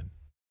 you're done.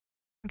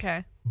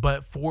 Okay.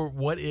 But for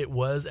what it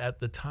was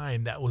at the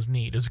time, that was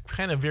neat. It was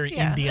kind of very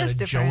Yeah, Indiana it's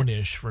different.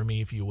 Jones-ish for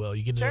me, if you will.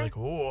 You get there Sure. like,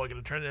 oh, I got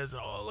to turn this,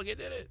 and oh, look, I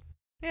did it.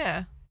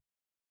 Yeah.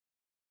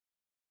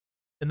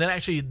 And then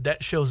actually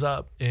that shows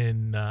up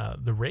in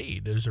the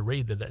raid. There's a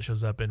raid that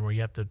shows up in where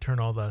you have to turn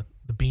all the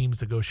beams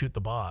to go shoot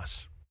the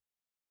boss.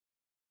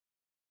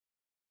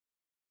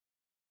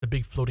 The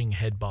big floating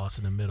head boss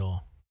in the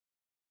middle.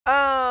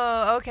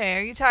 Oh, okay.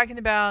 Are you talking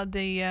about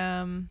the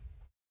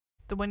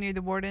one near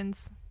the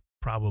wardens?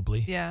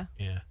 Probably. Yeah.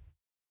 Yeah.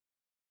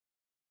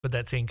 But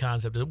that same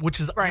concept, which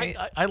is, Right.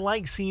 I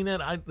like seeing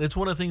it. It's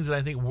one of the things that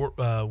I think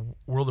World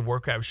of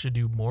Warcraft should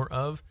do more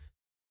of,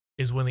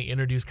 is when they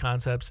introduce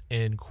concepts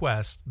in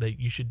quests, that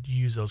you should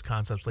use those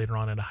concepts later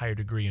on at a higher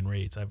degree in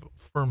raids. I've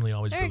firmly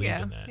always There you believed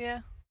go. in that.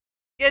 Yeah.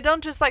 Yeah,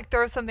 don't just like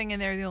throw something in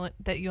there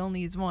that you only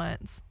use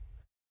once.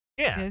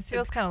 Yeah. It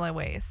feels kind of like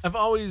waste. I've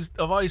always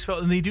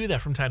felt, and they do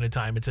that from time to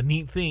time. It's a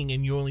neat thing,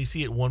 and you only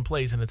see it one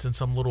place, and it's in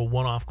some little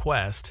one-off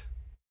quest,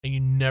 and you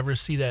never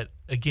see that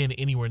again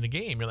anywhere in the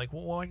game. You're like,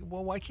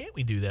 well, why can't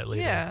we do that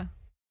later? Yeah.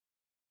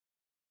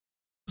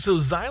 So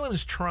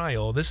Xylem's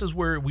Trial, this is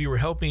where we were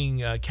helping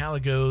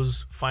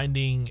Caligos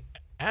finding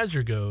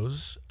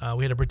Azurgos.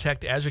 We had to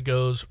protect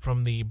Azurgos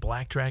from the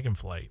Black Dragon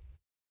Flight.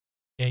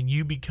 And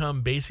you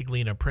become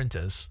basically an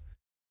apprentice.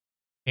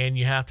 And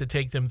you have to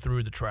take them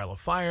through the Trial of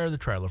Fire, the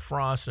Trial of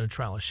Frost, and the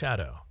Trial of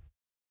Shadow.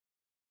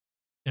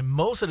 And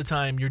most of the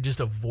time, you're just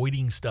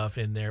avoiding stuff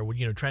in there.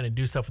 Trying to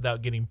do stuff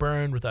without getting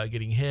burned, without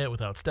getting hit,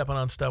 without stepping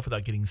on stuff,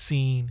 without getting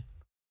seen.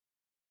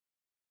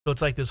 So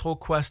it's like this whole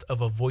quest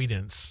of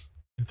avoidance.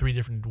 3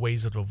 different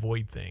ways to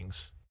avoid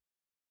things.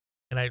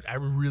 And I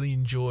really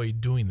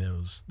enjoyed doing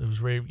those. It was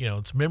very,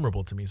 it's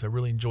memorable to me. So I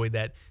really enjoyed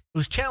that. It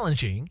was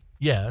challenging,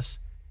 yes,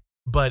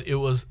 but it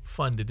was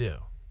fun to do.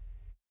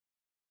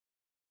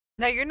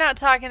 Now, you're not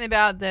talking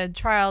about the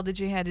trial that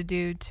you had to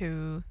do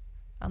to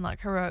unlock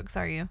heroics,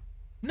 are you?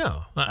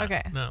 No.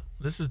 Okay. No.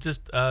 This is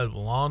just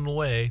along the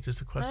way, just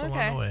a quest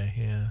along the way.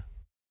 Yeah.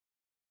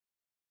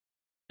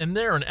 And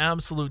there are an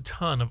absolute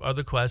ton of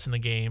other quests in the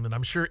game, and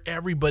I'm sure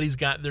everybody's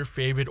got their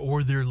favorite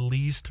or their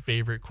least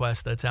favorite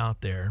quest that's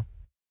out there.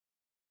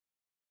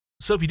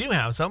 So if you do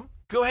have some,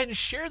 go ahead and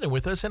share them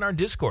with us in our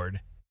Discord.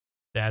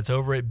 That's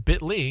over at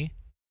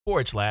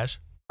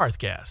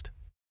bit.ly/Hearthcast.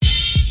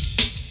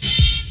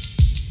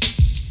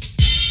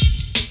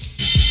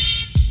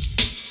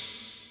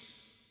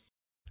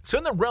 So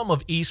in the realm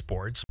of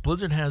esports,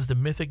 Blizzard has the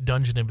Mythic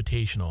Dungeon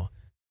Invitational,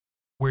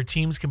 where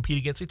teams compete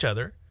against each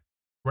other,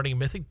 running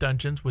mythic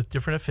dungeons with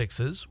different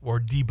affixes or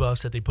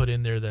debuffs that they put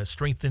in there that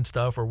strengthen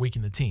stuff or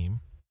weaken the team.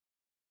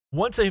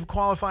 Once they've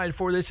qualified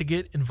for this, they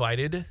get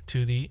invited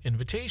to the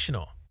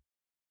Invitational.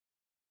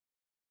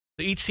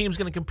 So each team's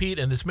going to compete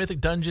in this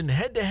mythic dungeon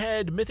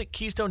head-to-head mythic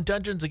keystone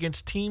dungeons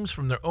against teams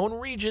from their own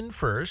region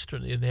first.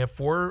 They have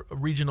 4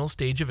 regional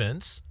stage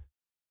events.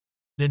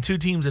 Then 2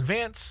 teams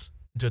advance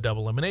into a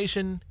double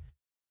elimination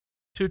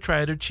to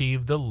try to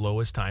achieve the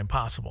lowest time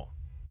possible.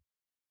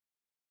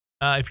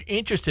 If you're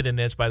interested in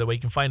this, by the way, you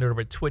can find it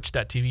over at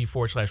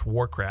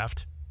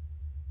twitch.tv/Warcraft.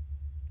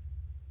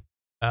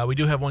 We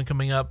do have one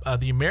coming up.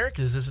 The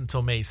Americas isn't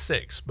until May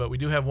 6th, but we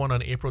do have one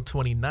on April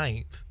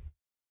 29th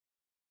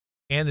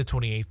and the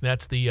 28th. And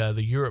that's the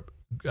Europe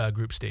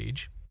group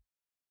stage.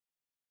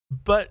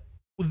 But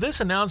with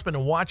this announcement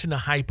and watching the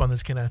hype on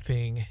this kind of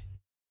thing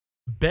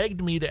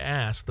begged me to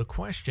ask the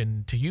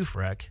question to you,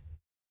 Freck.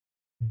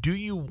 Do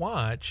you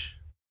watch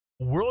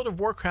World of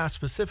Warcraft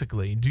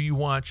specifically? Do you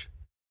watch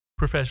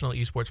professional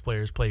esports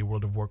players play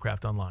World of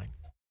Warcraft online?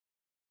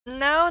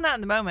 No, not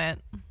in the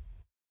moment.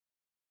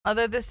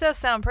 Although this does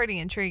sound pretty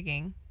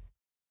intriguing.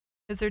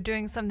 Is they're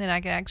doing something I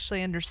can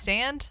actually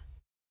understand?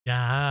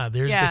 Yeah,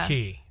 there's the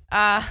key.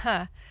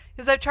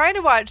 Because I've tried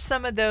to watch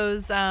some of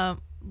those,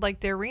 like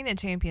the arena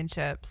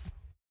championships.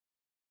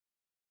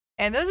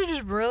 And those are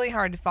just really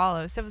hard to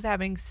follow. Stuff was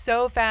happening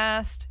so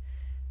fast.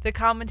 The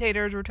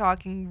commentators were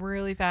talking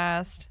really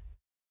fast.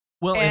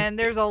 Well, and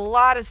there's a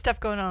lot of stuff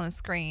going on the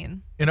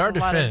screen. In our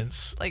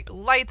defense, like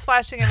lights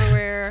flashing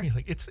everywhere.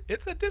 Like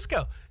it's a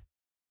disco.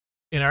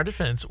 In our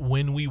defense,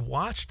 when we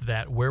watched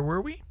that, where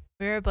were we?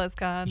 We were at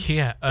BlizzCon.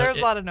 Yeah, there was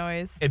a lot of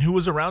noise. And who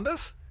was around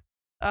us?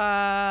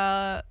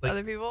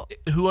 Other people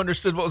who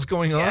understood what was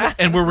going on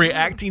and were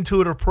reacting to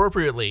it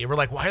appropriately. We're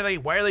like, why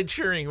are they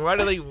cheering? Why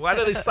are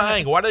they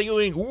sighing? Why are they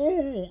going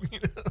ooh?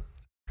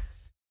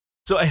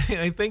 So I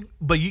think,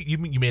 but you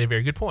made a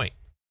very good point.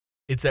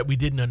 It's that we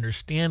didn't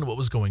understand what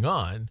was going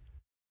on,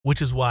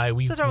 which is why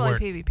we weren't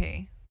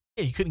PvP.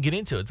 Yeah, you couldn't get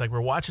into it. It's like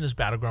we're watching this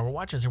battleground, we're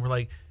watching this, and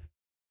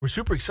we're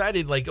super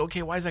excited. Like,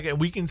 okay, why is that?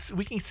 We can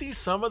see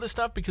some of the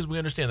stuff because we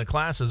understand the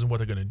classes and what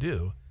they're going to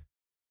do.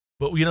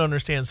 But we don't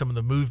understand some of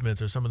the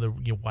movements or some of the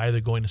why they're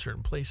going to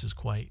certain places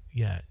quite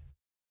yet.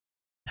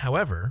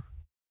 However,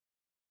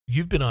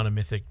 you've been on a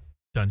Mythic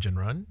dungeon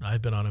run.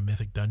 I've been on a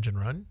Mythic dungeon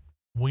run.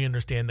 We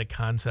understand the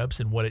concepts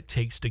and what it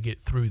takes to get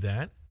through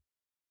that.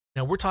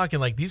 Now, we're talking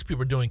like these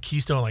people are doing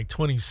Keystone like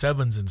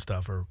 27s and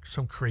stuff or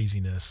some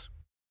craziness.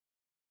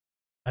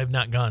 I've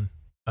not gone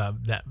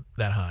that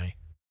high.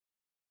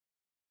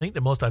 I think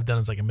the most I've done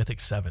is like a Mythic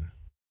 7.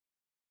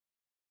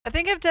 I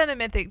think I've done a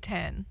Mythic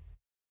 10.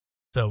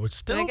 So it's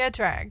still, I get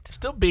tracked.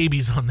 Still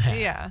babies on that.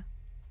 Yeah.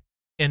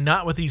 And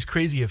not with these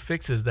crazy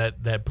affixes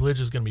that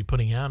Blizz is going to be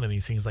putting out in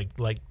these things.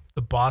 Like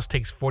the boss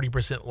takes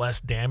 40% less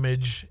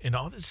damage and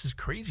all this is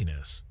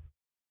craziness.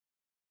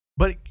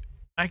 But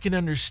I can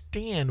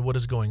understand what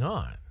is going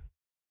on.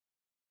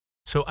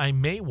 So I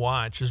may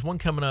watch. There's one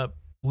coming up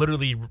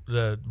literally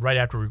right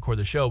after we record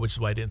the show, which is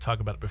why I didn't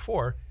talk about it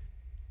before.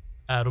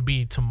 It'll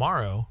be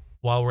tomorrow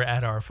while we're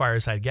at our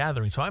fireside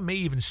gathering. So I may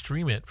even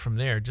stream it from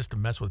there just to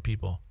mess with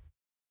people.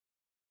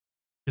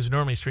 Because we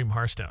normally stream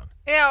Hearthstone.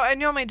 Yeah, I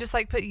normally just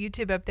like put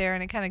YouTube up there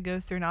and it kind of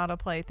goes through an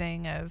autoplay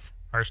thing of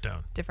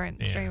Hearthstone.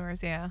 Different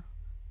streamers, yeah.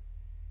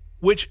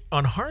 Which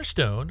on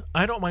Hearthstone,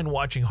 I don't mind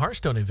watching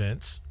Hearthstone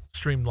events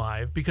streamed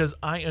live because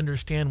I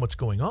understand what's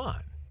going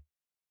on.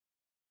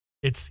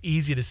 It's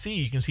easy to see.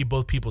 You can see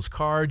both people's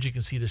cards. You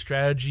can see the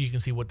strategy. You can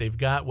see what they've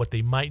got, what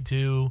they might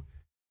do,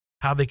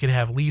 how they could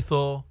have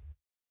lethal.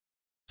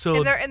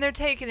 So and they're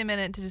taking a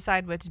minute to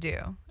decide what to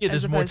do. Yeah,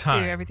 there's more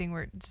time. To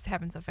everything just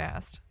happens so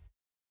fast.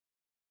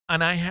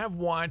 And I have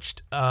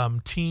watched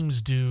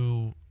teams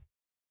do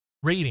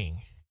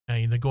raiding.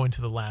 They're going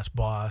to the last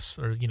boss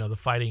or, the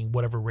fighting,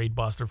 whatever raid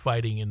boss they're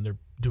fighting, and they're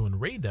doing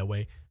raid that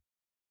way.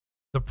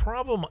 The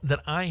problem that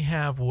I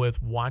have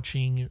with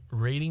watching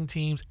raiding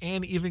teams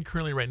and even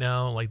currently right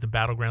now, like the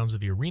battlegrounds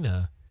of the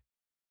arena,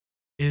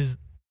 is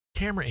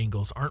camera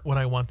angles aren't what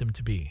I want them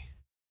to be.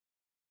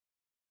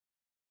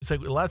 It's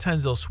like a lot of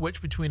times they'll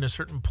switch between a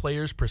certain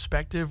player's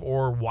perspective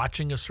or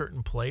watching a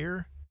certain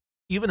player.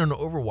 Even in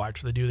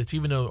Overwatch, they do this.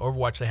 Even though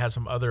Overwatch, they have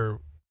some other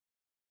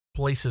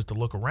places to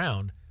look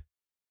around.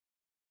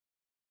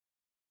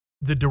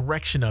 The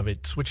direction of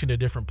it, switching to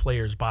different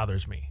players,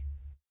 bothers me.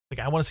 Like,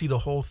 I want to see the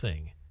whole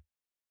thing.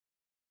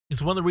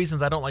 It's one of the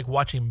reasons I don't like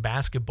watching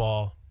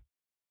basketball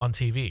on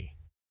TV.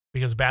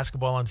 Because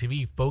basketball on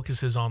TV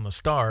focuses on the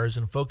stars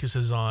and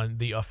focuses on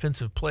the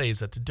offensive plays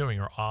that they're doing,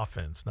 or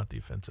offense, not the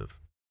offensive,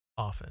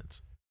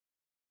 offense.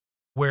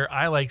 Where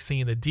I like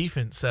seeing the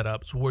defense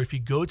setups where if you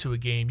go to a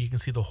game, you can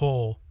see the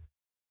whole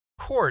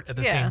court at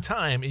the same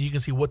time and you can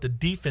see what the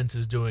defense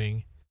is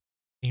doing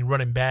and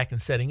running back and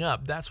setting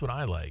up. That's what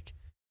I like.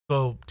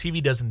 So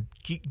TV doesn't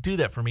do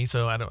that for me,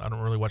 so I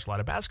don't really watch a lot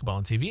of basketball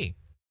on TV.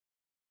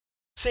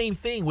 Same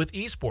thing with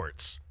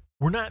esports.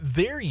 We're not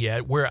there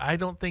yet where I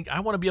don't think I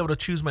want to be able to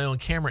choose my own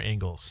camera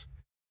angles.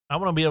 I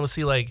want to be able to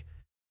see like,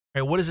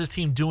 all right, what is this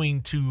team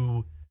doing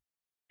to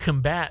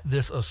combat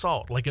this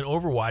assault? Like in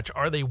Overwatch,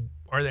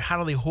 how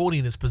are they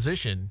holding this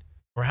position,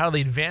 or how are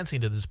they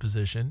advancing to this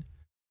position?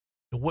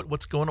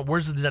 What's going on?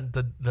 Where's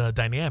the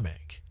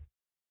dynamic?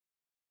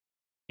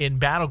 In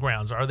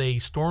Battlegrounds, are they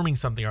storming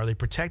something? Are they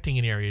protecting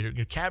an area?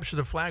 To capture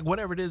the flag?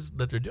 Whatever it is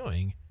that they're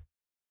doing.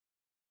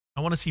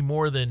 I want to see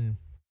more than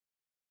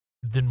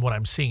what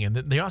I'm seeing. And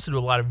they also do a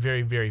lot of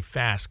very, very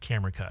fast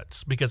camera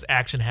cuts because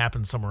action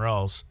happens somewhere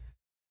else.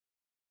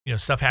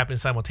 Stuff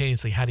happens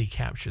simultaneously. How do you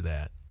capture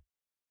that?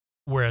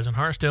 Whereas in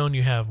Hearthstone,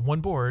 you have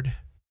one board,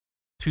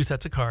 2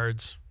 sets of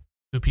cards,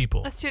 2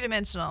 people. That's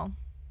 2-dimensional.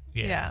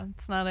 Yeah,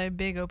 it's not a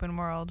big open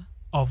world.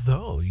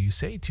 Although you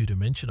say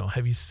 2-dimensional,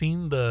 have you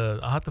seen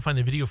I'll have to find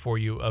the video for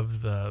you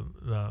of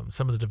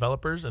some of the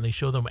developers, and they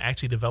show them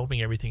actually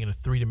developing everything in a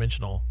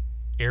 3-dimensional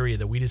area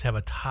that we just have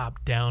a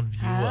top-down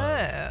view of.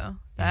 Oh,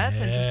 that's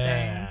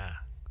interesting.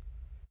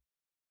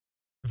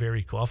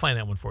 Very cool. I'll find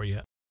that one for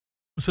you.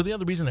 So the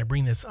other reason I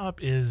bring this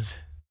up is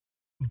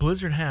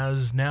Blizzard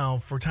has now,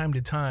 for time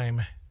to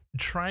time,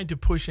 tried to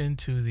push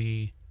into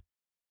the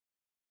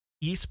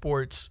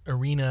esports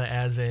arena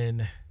as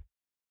in,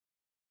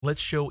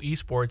 let's show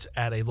esports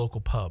at a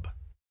local pub,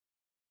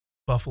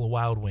 Buffalo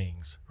Wild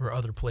Wings, or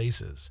other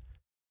places.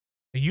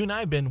 You and I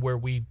have been where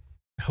we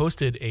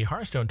hosted a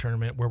Hearthstone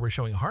tournament where we're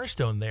showing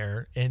Hearthstone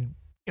there, and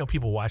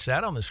people watch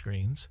that on the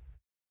screens.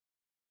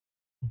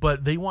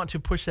 But they want to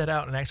push that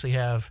out and actually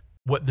have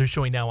what they're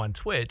showing now on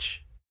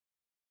Twitch.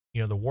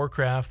 The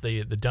Warcraft,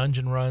 the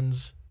dungeon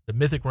runs, the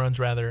mythic runs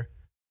rather,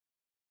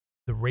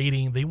 the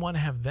raiding. They want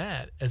to have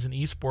that as an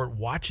esport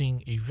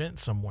watching event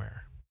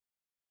somewhere.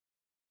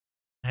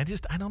 I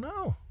don't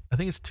know. I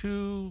think it's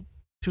too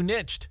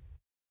niched.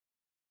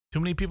 Too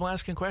many people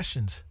asking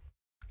questions.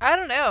 I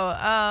don't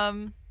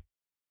know.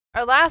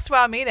 Our last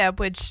WoW meetup,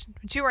 which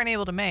you weren't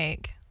able to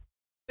make,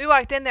 we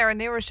walked in there and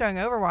they were showing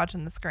Overwatch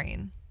on the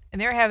screen, and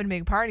they were having a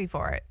big party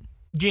for it.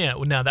 Yeah,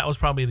 well, now that was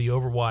probably the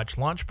Overwatch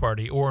launch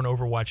party or an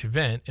Overwatch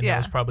event, and that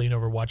was probably an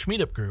Overwatch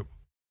meetup group.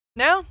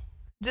 No,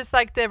 just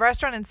like the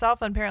restaurant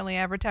itself apparently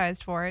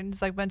advertised for it, and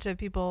just like a bunch of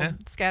people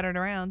scattered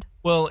around.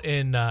 Well,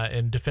 in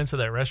defense of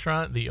that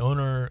restaurant, the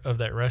owner of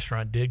that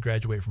restaurant did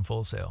graduate from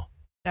Full Sail,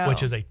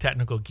 which is a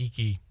technical,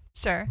 geeky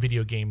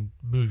video game,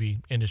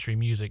 movie industry,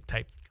 music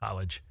type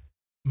college.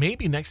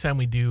 Maybe next time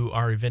we do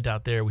our event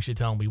out there, we should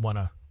tell them we want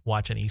to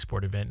watch an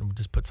esport event and we'll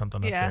just put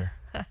something up there.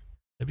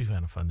 That'd be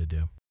kind of fun to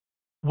do.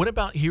 What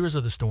about Heroes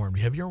of the Storm?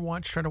 Have you ever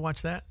tried to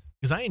watch that?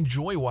 Because I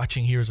enjoy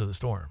watching Heroes of the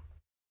Storm.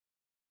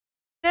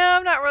 No,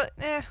 I'm not really.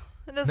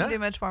 It doesn't do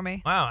much for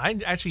me. Wow, I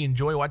actually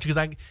enjoy watching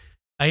because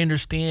I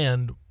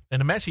understand,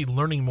 and I'm actually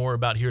learning more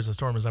about Heroes of the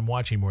Storm as I'm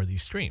watching more of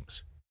these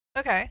streams.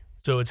 Okay.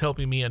 So it's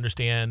helping me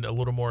understand a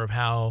little more of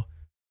how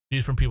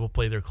different people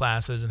play their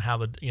classes and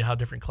how how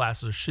different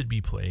classes should be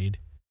played.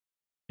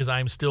 Because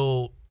I'm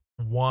still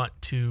want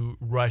to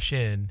rush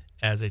in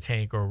as a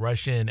tank or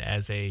rush in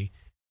as a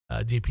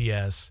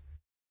DPS.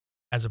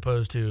 As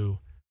opposed to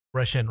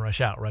rush in,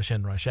 rush out, rush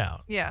in, rush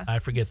out. Yeah. I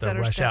forget the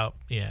rush out.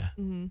 Yeah.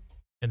 Mm-hmm.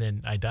 And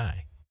then I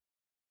die.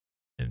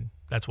 And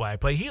that's why I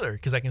play healer,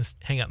 because I can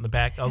hang out in the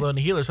back. Although in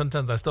the healer,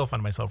 sometimes I still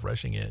find myself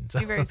rushing in. So.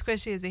 You're very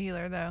squishy as a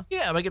healer, though.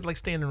 Yeah, but I get to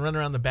stand and run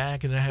around the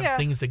back, and I have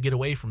things to get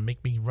away from,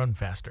 make me run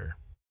faster.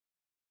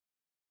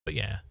 But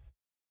yeah,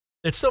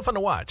 it's still fun to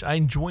watch. I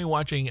enjoy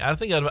watching. I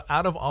think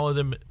out of all of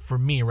them, for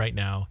me right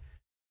now,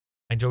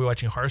 I enjoy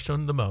watching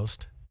Hearthstone the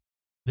most.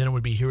 Then it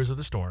would be Heroes of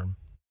the Storm.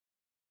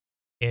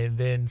 And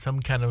then some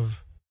kind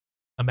of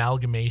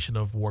amalgamation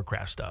of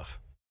Warcraft stuff.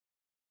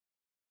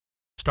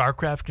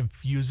 StarCraft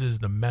confuses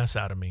the mess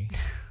out of me.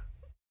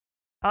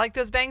 I like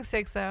those bang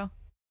sticks, though.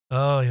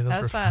 Oh, yeah,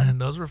 those were fun.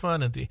 Those were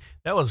fun.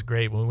 That was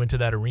great when we went to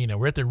that arena.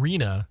 We're at the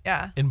arena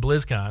in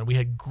BlizzCon. We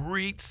had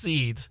great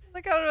seats.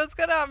 Like, oh, what's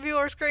going on? People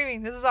were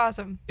screaming. This is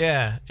awesome.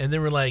 Yeah, and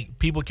then we're like,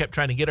 people kept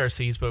trying to get our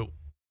seats, but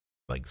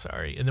like,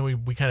 sorry. And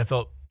then we kind of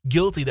felt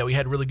guilty that we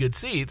had really good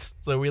seats,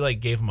 so we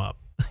gave them up.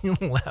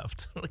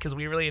 Left because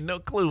we really had no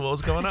clue what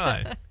was going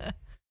on.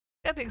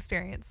 Got the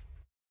experience.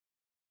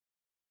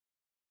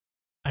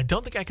 I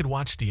don't think I could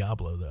watch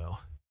Diablo though.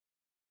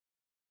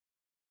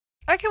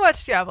 I can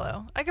watch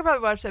Diablo. I could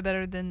probably watch that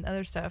better than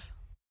other stuff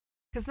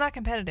because it's not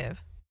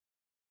competitive.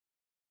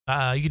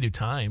 You could do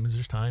times.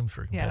 There's times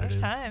for competitive. Yeah,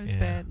 there's times,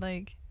 but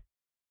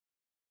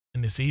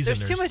in the season,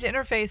 there's too much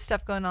interface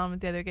stuff going on with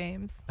the other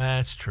games.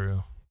 That's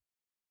true.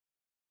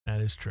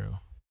 That is true.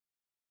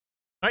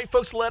 All right,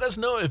 folks, let us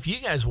know if you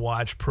guys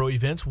watch pro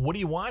events. What do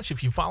you watch?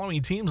 If you follow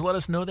any teams, let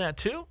us know that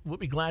too. We'll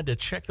be glad to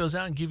check those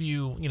out and give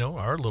you,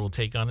 our little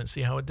take on it and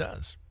see how it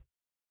does.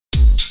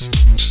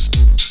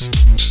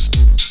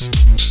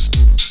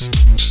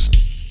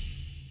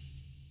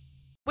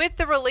 With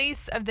the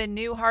release of the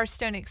new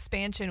Hearthstone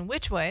expansion,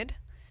 Witchwood,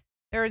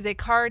 there is a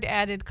card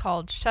added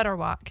called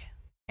Shutterwalk.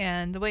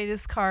 And the way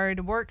this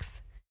card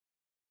works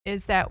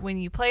is that when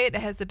you play it,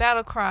 it has the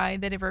battle cry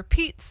that it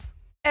repeats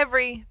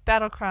every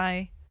battle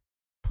cry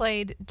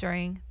played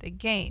during the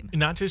game.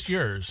 Not just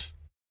yours,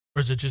 or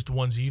is it just the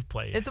ones you've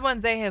played? It's the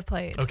ones they have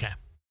played. Okay.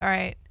 All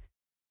right.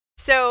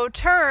 So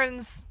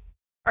turns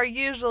are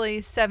usually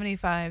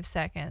 75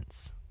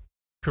 seconds.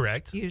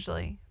 Correct.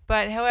 Usually.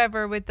 But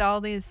however, with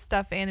all these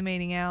stuff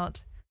animating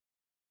out,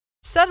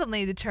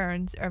 suddenly the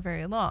turns are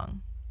very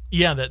long.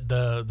 Yeah, that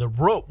the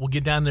rope will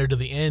get down there to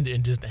the end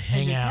and just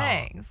hang out.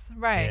 Hangs.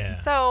 Right.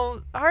 Yeah.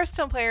 So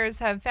Hearthstone players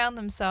have found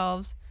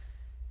themselves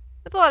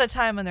with a lot of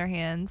time on their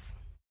hands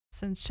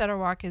since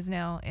Shutterwalk is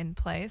now in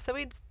play. So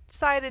we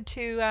decided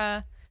to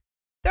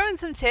throw in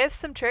some tips,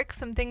 some tricks,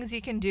 some things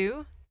you can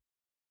do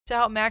to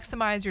help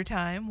maximize your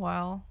time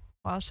while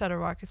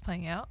Shutterwalk is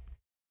playing out.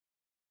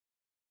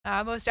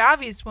 Most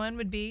obvious one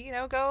would be,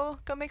 go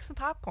make some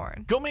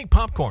popcorn. Go make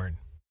popcorn.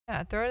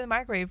 Yeah, throw it in the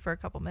microwave for a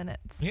couple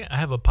minutes. Yeah, I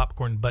have a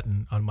popcorn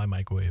button on my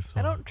microwave. So.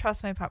 I don't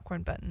trust my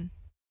popcorn button.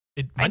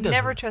 I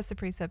never trust the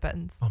preset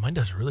buttons. Oh, mine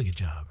does a really good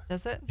job.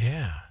 Does it?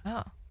 Yeah.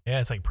 Oh.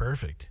 Yeah, it's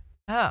perfect.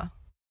 Oh.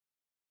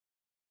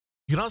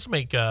 You can also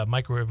make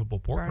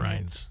microwavable pork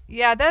rinds.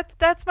 Yeah,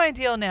 that's my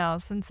deal now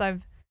since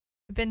I've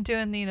been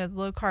doing the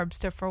low carb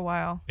stuff for a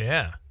while.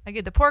 Yeah. I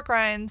get the pork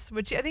rinds,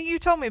 which I think you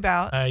told me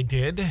about. I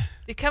did.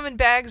 They come in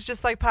bags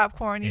just like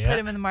popcorn. You Yeah. put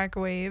them in the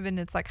microwave, and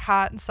it's like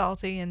hot and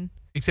salty. And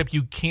Except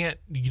you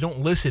don't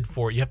listen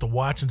for it. You have to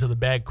watch until the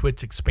bag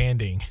quits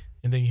expanding,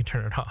 and then you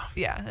turn it off.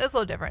 yeah, it's a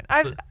little different.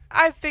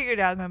 I've figured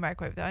out my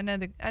microwave though. I know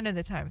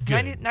the times.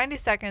 Good. 90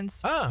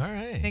 seconds Oh, all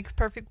right. makes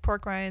perfect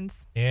pork rinds.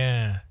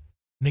 Yeah.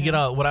 And they get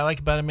all, what I like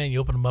about it, man, you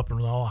open them up and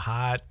they're all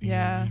hot.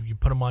 Yeah. You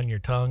put them on your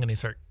tongue and they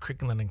start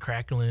crickling and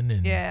crackling.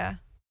 And Yeah.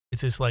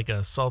 it's just like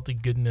a salty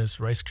goodness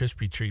Rice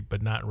Krispie treat,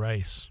 but not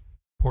rice.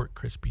 Pork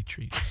Krispie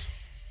treats.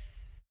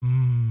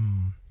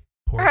 Mmm.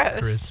 Pork Gross.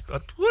 crisp.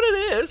 That's what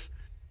it is.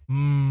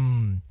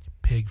 Mmm.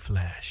 Pig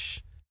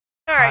flesh.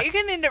 All right, you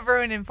can end up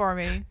ruining for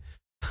me.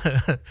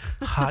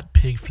 Hot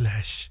pig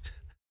flesh.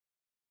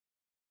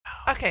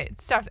 Okay,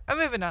 stop. I'm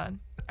moving on.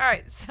 All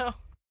right, so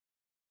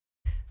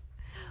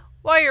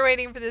while you're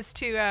waiting for this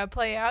to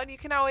play out, you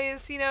can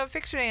always,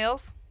 fix your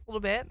nails a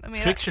little bit. I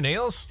mean, Fix your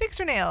nails? fix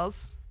your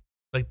nails.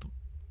 Like,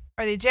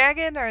 Are they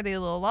jagged? Are they a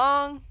little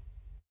long?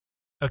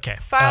 okay.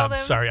 File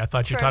them, Sorry, I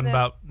thought you were trim talking them.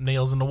 about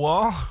nails in the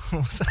wall.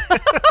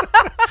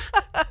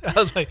 I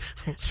was like,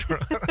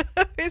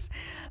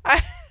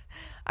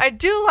 I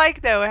do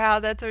like though how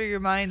that's where your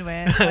mind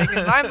went. Like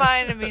in my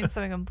mind, it means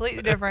something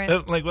completely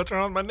different. like, what's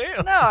wrong with my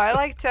nails? No, I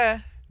like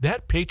to.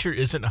 That picture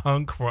isn't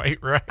hung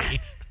quite right.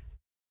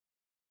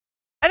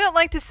 I don't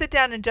like to sit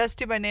down and just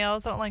do my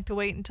nails. I don't like to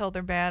wait until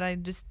they're bad. I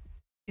just,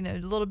 a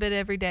little bit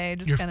every day.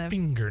 Just Your kind of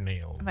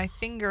fingernails. my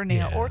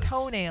fingernail or Yes.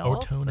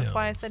 toenails. Or That's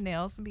why I toenails. said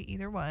nails. Can be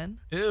either one.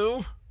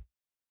 Ew.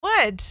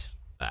 What?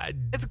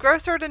 It's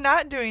grosser to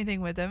not do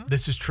anything with them.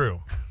 This is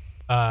true.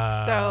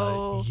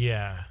 So-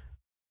 yeah,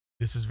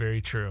 this is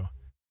very true.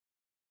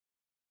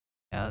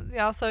 They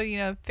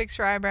also, fix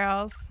your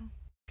eyebrows.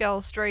 Got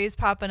little strays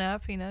popping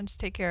up. Just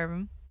take care of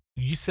them.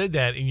 You said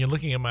that, and you're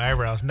looking at my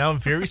eyebrows. Now I'm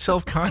very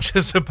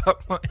self-conscious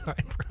about my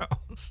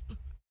eyebrows.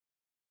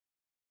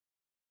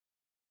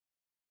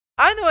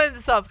 I'm the one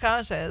that's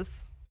self-conscious.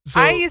 So,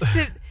 I used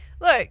to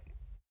look.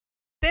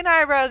 Thin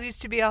eyebrows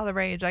used to be all the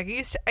rage. Like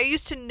I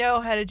used to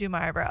know how to do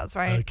my eyebrows.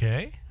 Right?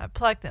 okay. I'd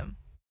pluck them,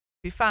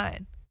 be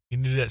fine. You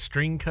do that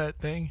string cut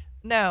thing.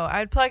 No,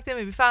 I'd pluck them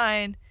and be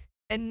fine.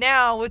 And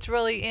now what's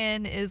really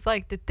in is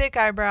like the thick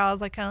eyebrows,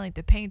 like kind of like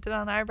the painted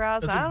on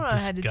eyebrows. That's I don't know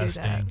how to do that.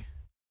 disgusting.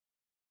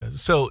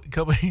 So a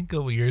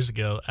couple years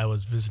ago, I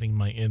was visiting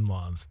my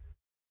in-laws,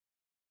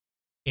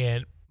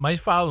 and my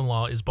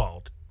father-in-law is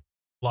bald,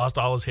 lost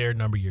all his hair a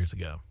number of years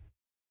ago,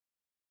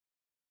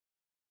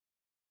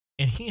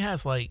 and he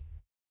has like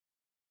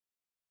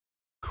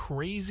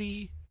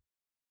crazy,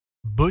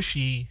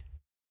 bushy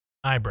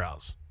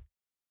eyebrows,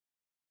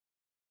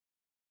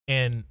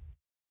 and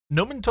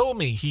no one told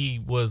me he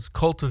was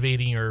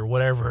cultivating or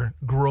whatever,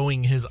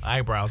 growing his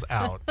eyebrows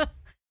out.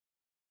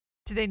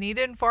 Do they need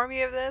to inform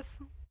you of this?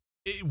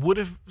 It would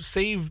have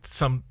saved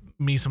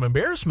me some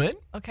embarrassment.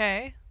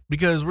 Okay.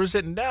 Because we're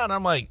sitting down,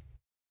 I'm like,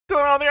 what's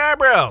going on with your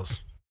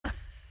eyebrows?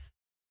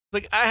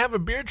 Like, I have a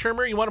beard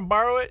trimmer. You want to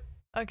borrow it?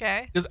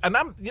 Okay. And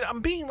I'm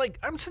being like,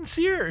 I'm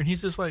sincere. And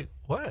he's just like,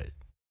 what?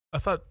 I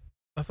thought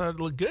it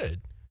looked good.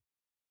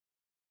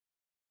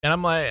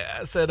 And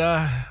I said,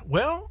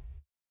 well,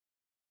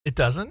 it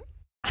doesn't.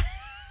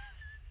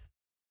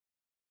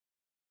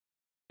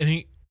 And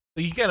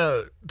he kind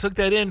of took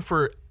that in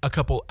for a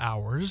couple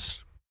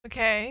hours.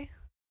 Okay.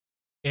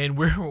 And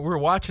we're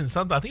watching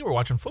something. I think we're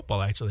watching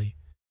football, actually.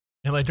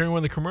 And like during one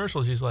of the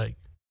commercials, he's like,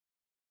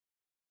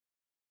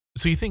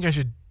 so you think I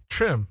should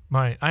trim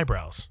my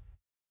eyebrows?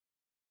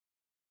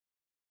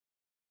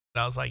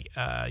 And I was like,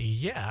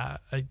 yeah,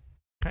 I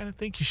kind of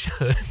think you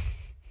should.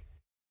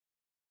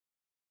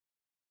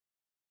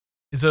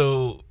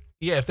 So,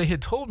 yeah, if they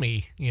had told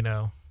me,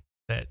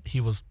 that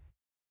he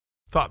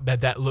thought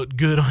that looked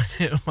good on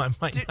him, I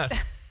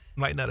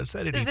might not have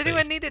said anything. Does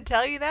anyone need to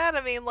tell you that?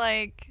 I mean,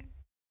 like,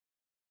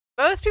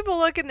 most people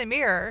look in the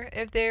mirror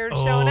if they're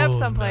showing up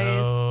someplace.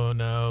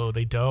 No,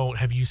 they don't.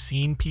 Have you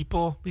seen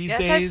people these Yes,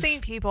 days? I've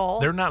seen people.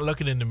 They're not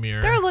looking in the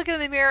mirror. They're looking in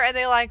the mirror and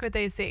they like what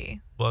they see.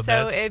 Well,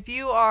 so if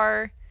you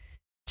are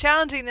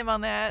challenging them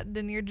on that,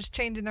 then you're just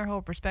changing their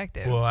whole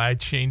perspective. Well, I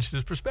changed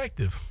his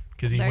perspective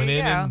because he There went you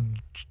in go. and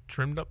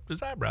trimmed up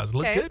his eyebrows. It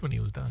looked Okay. good when he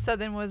was done. So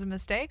then was it a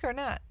mistake or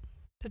not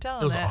to tell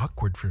him It was that?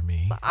 awkward for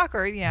me. It's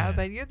awkward, yeah. Yeah.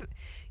 But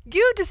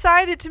you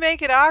decided to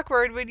make it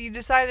awkward when you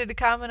decided to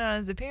comment on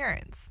his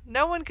appearance.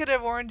 No one could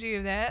have warned you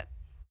of that.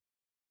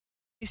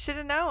 You should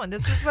have known.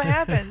 This is what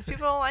happens.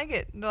 People don't like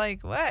it. They're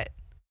like, what?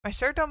 My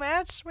shirt don't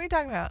match? What are you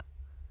talking about?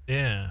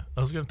 Yeah, I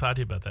was going to talk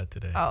to you about that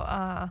today.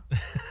 Oh,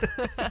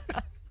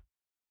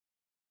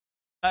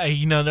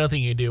 Another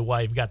thing you do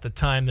while you've got the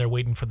time there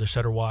waiting for the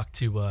shutter walk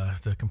to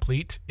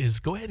complete is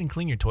go ahead and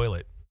clean your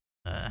toilet.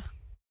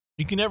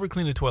 You can never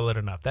clean the toilet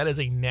enough. That is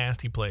a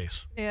nasty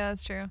place. yeah,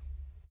 that's true.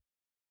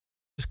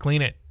 Just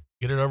clean it.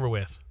 Get it over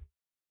with.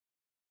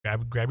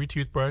 Grab your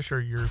toothbrush or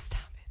your... Stop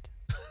it.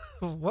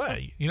 What?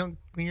 You don't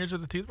clean yours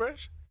with a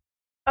toothbrush?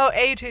 Oh,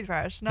 a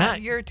toothbrush, not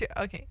Not- your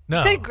okay. No.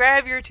 You said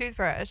grab your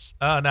toothbrush.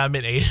 Oh, no, I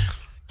meant eight.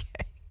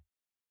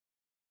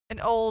 An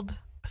old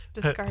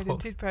discarded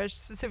Old. toothbrush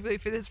specifically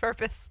for this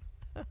purpose.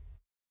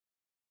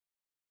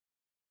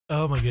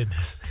 Oh my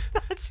goodness.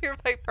 That's you're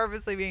like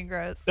purposely being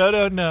gross.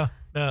 No.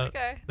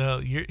 Okay.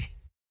 No,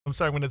 I'm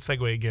sorry, I'm going to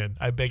segue again.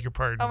 I beg your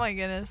pardon. Oh my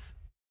goodness.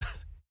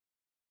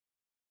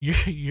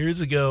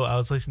 Years ago, I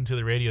was listening to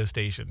the radio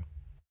station,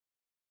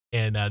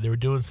 and they were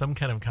doing some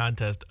kind of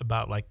contest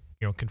about, like,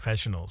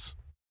 confessionals.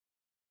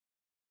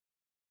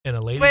 And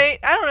a lady. Wait,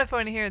 I don't know if I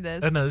want to hear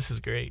this. Oh, no, this is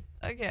great.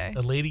 Okay.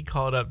 A lady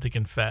called up to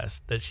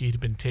confess that she had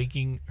been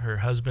taking her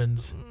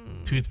husband's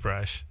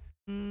toothbrush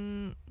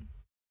and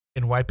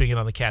wiping it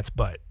on the cat's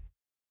butt.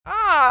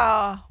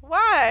 Ah,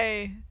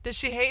 why? Did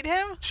she hate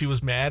him? She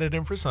was mad at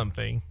him for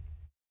something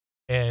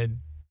and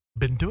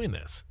been doing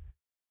this.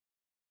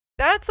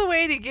 That's a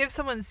way to give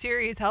someone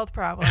serious health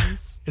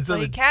problems. And so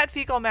like, cat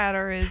fecal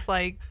matter is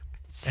like,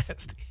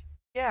 nasty.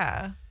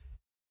 yeah.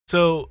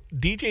 So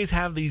DJs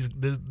have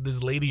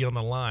this lady on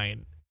the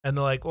line, and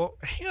they're like, well,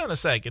 hang on a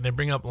sec, and they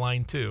bring up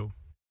line 2.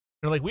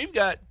 They're like, we've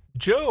got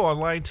Joe on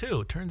line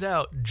 2. Turns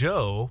out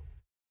Joe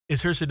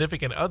is her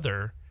significant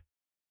other,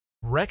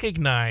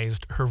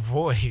 recognized her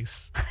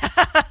voice,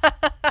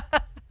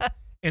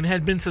 and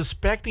had been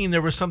suspecting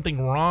there was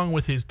something wrong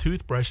with his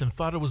toothbrush and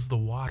thought it was the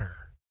water.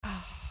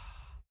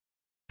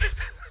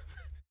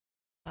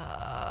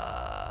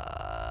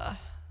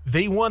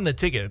 They won the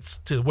tickets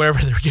to wherever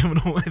they were giving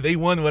away. They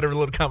won whatever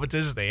little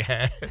competition they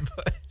had.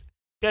 But the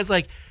guy's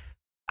like,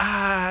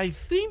 I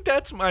think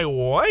that's my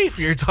wife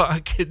you're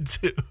talking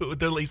to.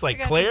 He's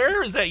like,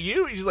 Claire, is that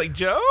you? He's like,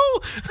 Joe?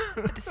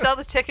 To sell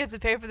the tickets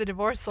and pay for the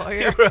divorce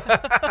lawyer.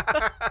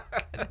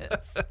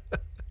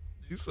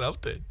 Do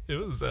something. It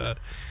was,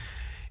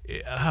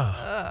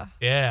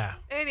 yeah.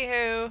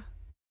 Anywho. You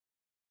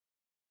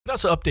can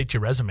also update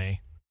your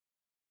resume.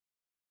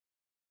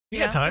 You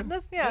got time.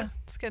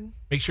 It's good.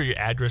 Make sure your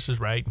address is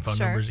right and phone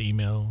numbers,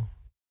 email.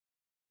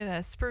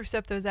 Spruce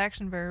up those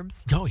action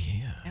verbs. Oh,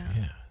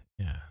 yeah.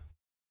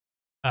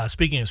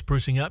 Speaking of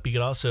sprucing up, you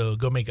could also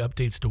go make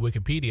updates to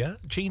Wikipedia,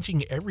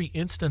 changing every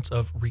instance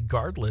of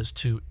regardless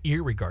to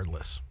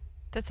irregardless.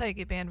 That's how you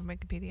get banned from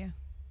Wikipedia.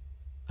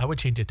 I would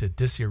change it to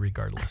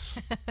disirregardless.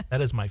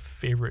 That is my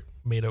favorite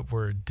made-up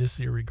word,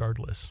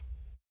 disirregardless.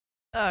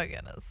 Oh,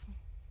 goodness.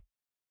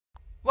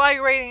 While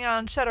you're waiting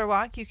on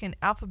Shutterwalk, you can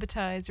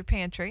alphabetize your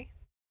pantry.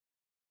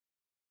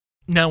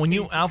 Now, when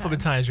you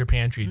alphabetize your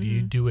pantry, do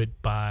you do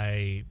it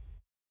by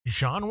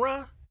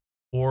genre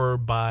or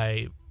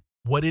by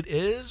what it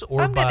is,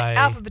 or I'm by going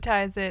to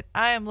alphabetize it?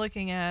 I am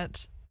looking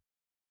at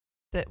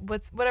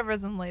whatever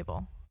is in the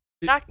label.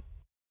 Not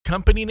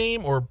company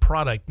name or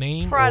product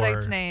name?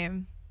 Product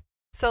name.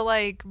 So,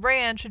 like,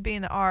 Ranch should be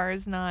in the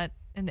R's, not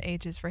in the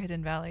H's for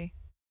Hidden Valley.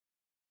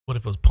 What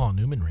if it was Paul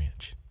Newman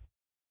Ranch?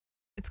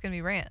 It's going to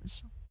be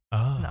Ranch.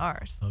 Oh. In the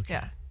R's. Okay.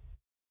 Yeah.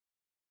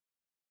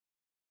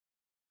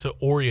 So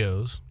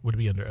Oreos would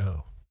be under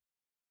O.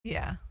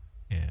 Yeah.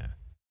 Yeah.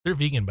 They're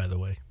vegan, by the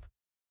way.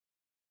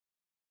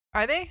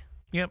 Are they?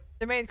 Yep.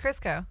 They're made with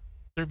Crisco.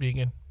 They're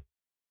vegan.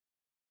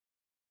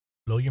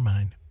 Blow your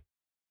mind.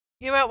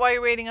 You know what? While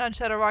you're waiting on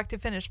Shutterwalk to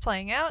finish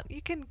playing out,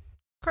 you can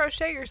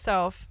crochet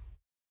yourself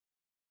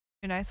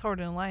your nice Horde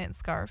and Alliance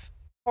scarf.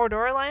 Horde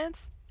or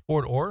Alliance?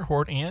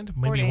 Horde and.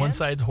 Maybe Horde one and?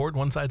 side's Horde,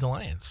 one side's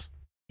Alliance.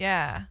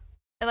 Yeah.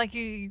 And like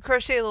you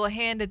crochet a little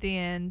hand at the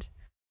end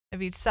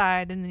of each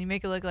side, and then you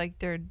make it look like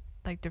they're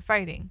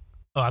fighting.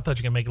 Oh, I thought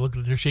you were going to make it look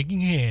like they're shaking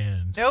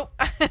hands. Nope.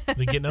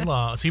 They're getting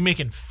along. So you're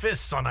making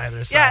fists on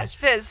either side. Yes,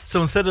 fists.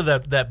 So instead of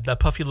that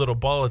puffy little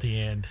ball at the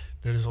end,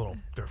 they're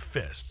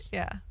fists.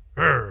 Yeah.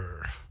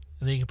 Urgh.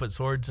 And then you can put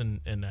swords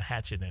and a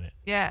hatchet in it.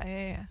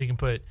 Yeah. You can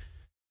put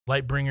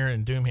Lightbringer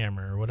and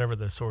Doomhammer or whatever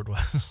the sword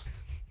was.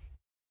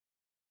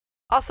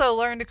 Also,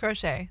 learn to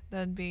crochet.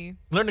 That'd be...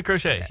 Learn to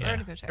crochet. Yeah. Learn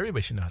to crochet.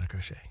 Everybody should know how to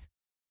crochet.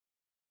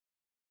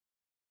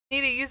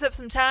 Need to use up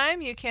some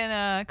time? You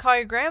can call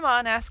your grandma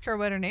and ask her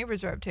what her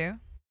neighbors are up to.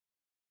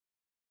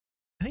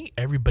 I think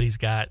everybody's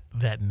got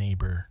that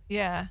neighbor.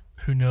 Yeah.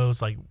 Who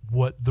knows, like,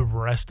 what the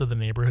rest of the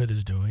neighborhood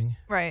is doing.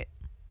 Right.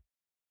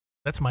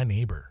 That's my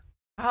neighbor.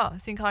 Oh,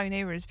 so you can call your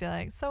neighbors, be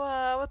like, so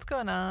what's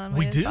going on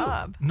We with do.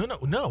 Bob?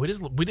 No.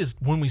 We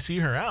just when we see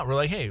her out, we're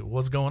like, hey,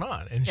 what's going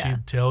on? And Yeah.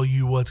 she'd tell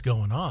you what's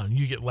going on.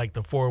 You get like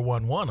the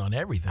 411 on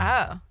everything.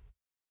 Oh.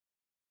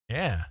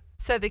 Yeah.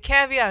 So the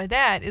caveat of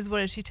that is,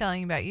 what is she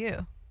telling about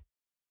you?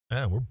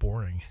 Yeah, we're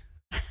boring.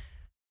 And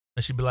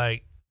she'd be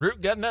like, Root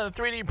got another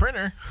 3D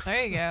printer.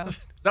 There you go.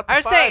 It's up to I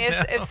was 5 saying,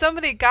 now. if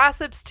somebody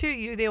gossips to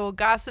you, they will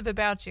gossip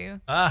about you.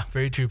 Ah,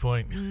 very true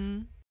point.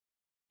 Mm-hmm.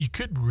 You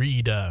could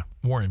read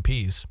War and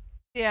Peace.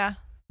 Yeah.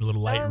 A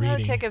little light That'll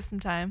reading. take up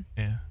some time.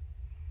 Yeah.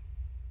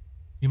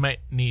 You might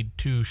need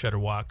 2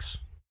 Shutterwalks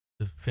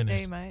to finish.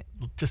 Yeah, you might.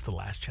 Just the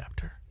last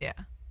chapter. Yeah.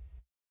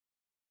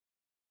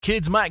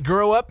 Kids might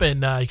grow up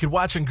and you could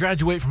watch them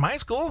graduate from high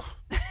school.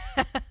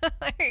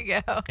 There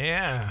you go.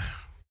 Yeah.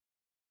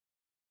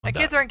 My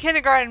kids are in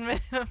kindergarten when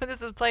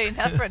this is played.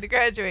 Now they're ready to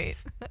graduate.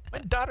 My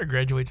daughter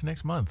graduates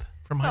next month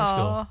from high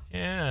school.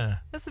 Yeah.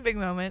 That's a big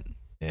moment.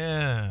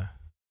 Yeah.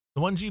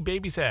 The ones you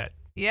babysat.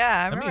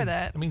 Yeah, I remember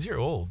that. That means you're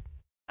old.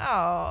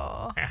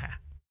 Oh.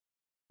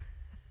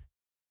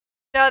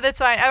 No, that's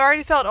fine. I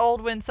already felt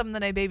old when someone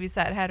that I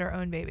babysat had her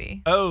own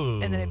baby.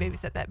 Oh. And then I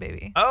babysat that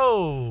baby.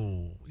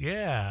 Oh,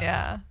 yeah.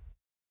 Yeah.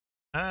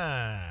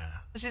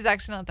 Ah. She's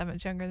actually not that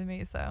much younger than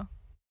me, so.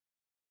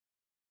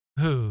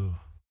 Who?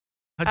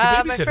 How'd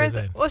you babysit her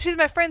then? Well, she's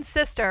my friend's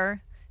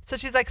sister, so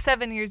she's like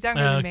 7 years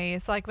younger than me.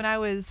 It's like when I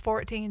was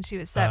 14, she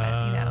was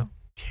 7, you know.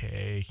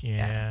 Okay,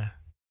 yeah.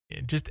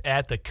 Just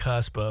at the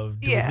cusp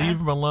of, do we Yeah. leave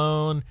them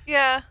alone?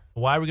 Yeah.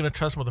 Why are we going to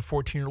trust them with a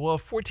 14-year-old? Well, a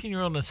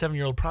 14-year-old and a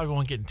 7-year-old probably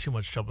won't get in too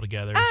much trouble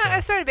together. So. I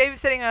started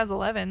babysitting when I was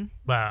 11.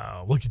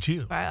 Wow, look at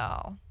you.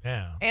 Wow.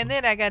 Yeah. And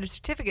then I got a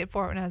certificate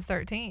for it when I was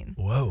 13.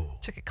 Whoa.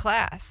 Took a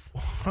class.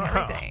 And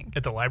everything.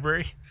 At the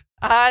library?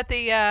 At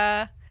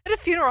a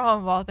funeral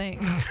home of all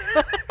things.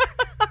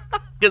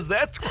 Because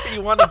that's where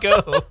you want to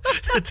go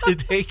to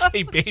take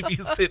a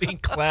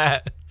babysitting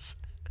class.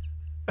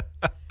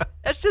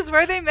 That's just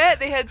where they met.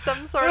 They had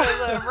some sort of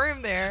a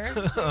room there.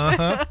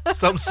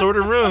 Some sort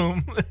of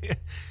room.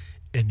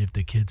 And if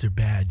the kids are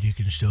bad, you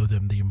can show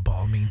them the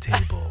embalming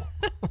table.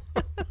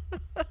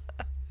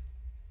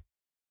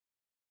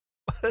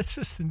 That's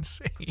just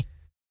insane.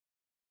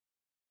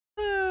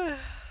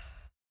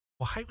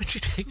 Why would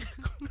you take...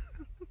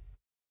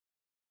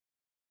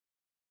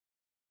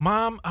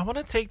 Mom, I want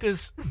to take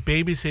this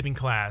babysitting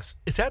class.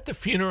 It's at the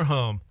funeral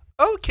home.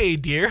 Okay,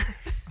 dear.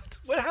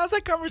 How's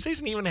that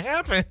conversation even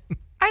happen?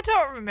 I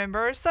don't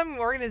remember. Some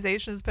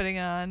organization's putting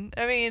it on.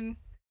 I mean,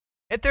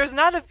 if there's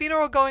not a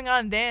funeral going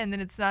on then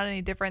it's not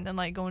any different than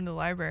like going to the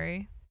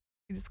library.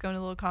 You just go in a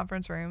little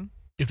conference room.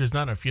 If there's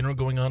not a funeral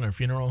going on in a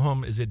funeral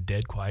home, is it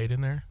dead quiet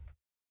in there?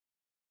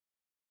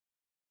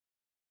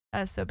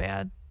 That's so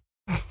bad.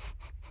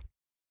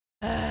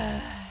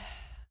 Had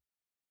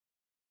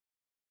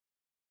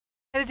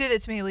to do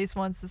that to me at least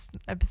once this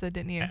episode,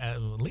 didn't you?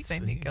 At least.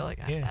 Made me go like,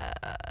 yeah.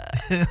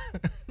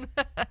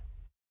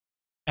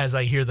 As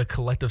I hear the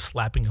collective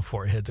slapping of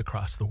foreheads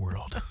across the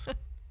world.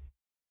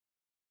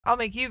 I'll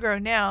make you grow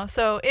now.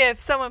 So if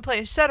someone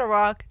plays Shudder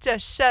Walk,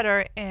 just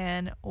shudder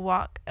and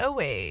walk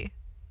away.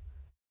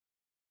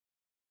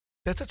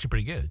 That's actually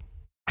pretty good.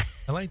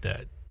 I like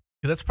that.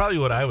 That's probably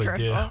what I would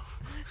do.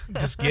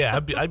 Just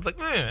I'd be like,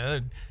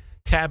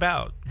 tab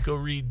out, go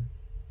read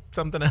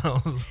something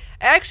else.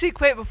 I actually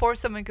quit before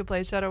someone could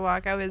play Shudder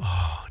Walk. I did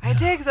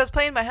because I was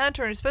playing my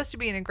hunter and it's supposed to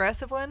be an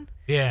aggressive one.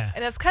 Yeah.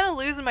 And I was kind of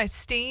losing my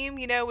steam,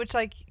 which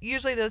like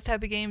usually those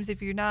type of games,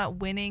 if you're not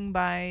winning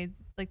by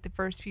like the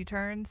first few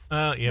turns.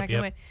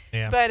 Yep.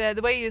 Yeah. But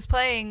the way he was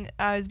playing,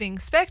 I was being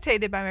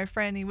spectated by my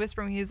friend. He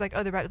whispered me, he's like,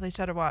 "Oh, they're about to play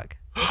Shudder Walk."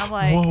 I'm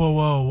like,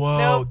 whoa!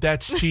 Nope.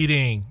 That's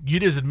cheating. You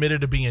just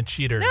admitted to being a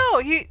cheater. No,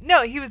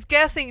 he was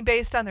guessing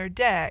based on their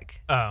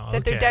deck. Oh, okay.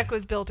 That their deck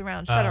was built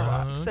around Shudder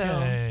Walk. Okay.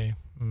 So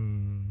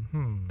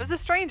it was a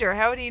stranger.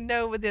 How would he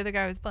know what the other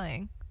guy was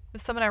playing? It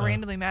was someone I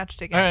randomly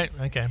matched against.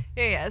 All right. Okay.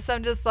 Yeah. So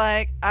I'm just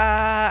like,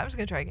 I'm just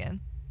gonna try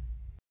again.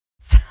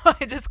 So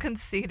I just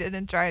conceded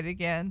and tried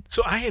again.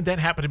 So I had that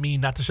happen to me,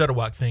 not the Shudder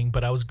Walk thing,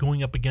 but I was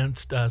going up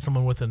against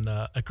someone with an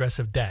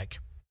aggressive deck.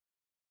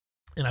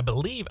 And I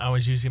believe I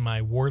was using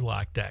my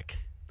Warlock deck,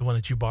 the one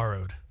that you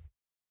borrowed.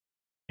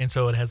 And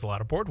so it has a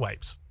lot of board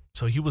wipes.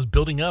 So he was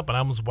building up and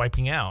I was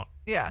wiping out.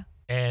 Yeah.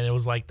 And it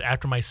was like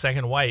after my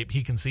second wipe,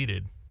 he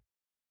conceded.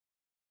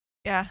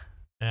 Yeah.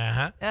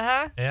 Uh-huh.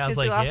 Uh-huh. Yeah, I was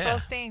like, like, lost all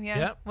steam. Yeah.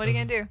 Yep. What are you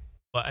going to do?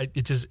 Well,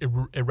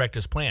 it wrecked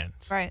his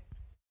plans. Right.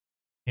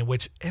 In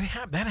which that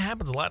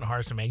happens a lot in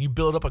Hearthstone, man. You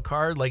build up a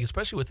card, like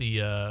especially with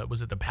the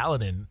was it the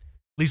Paladin?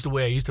 At least the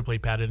way I used to play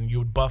Paladin, you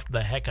would buff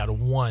the heck out of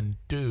one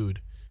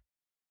dude,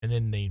 and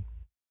then they,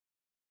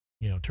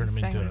 turn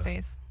him into a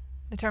face.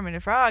 They turn him into a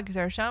frog if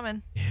they're a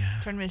shaman. Yeah.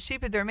 Turn him into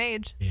sheep if they're a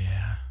mage.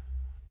 Yeah.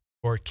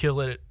 Or kill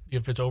it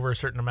if it's over a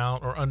certain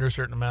amount or under a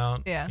certain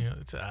amount. Yeah.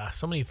 It's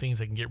so many things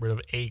that can get rid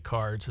of 8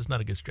 cards. It's not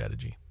a good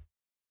strategy.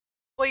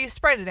 Well, you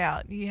spread it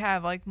out. You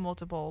have like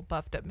multiple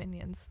buffed up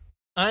minions.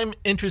 I'm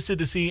interested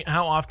to see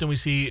how often we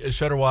see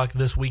Shudder Walk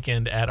this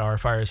weekend at our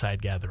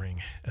Fireside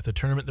Gathering, at the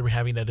tournament that we're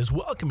having that is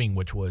welcoming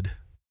Witchwood.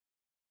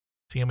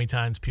 See how many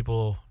times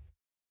people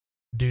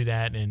do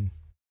that and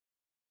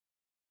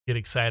get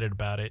excited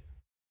about it.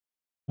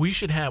 We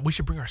should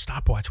bring our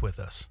stopwatch with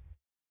us.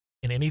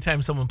 And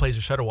anytime someone plays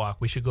a Shudder Walk,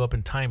 we should go up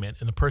and time it.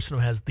 And the person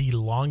who has the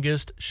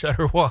longest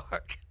Shudder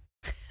Walk.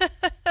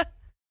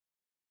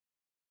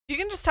 You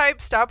can just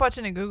type stopwatch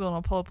into Google and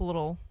I'll pull up a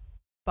little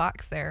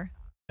box there.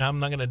 I'm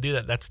not going to do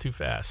that. That's too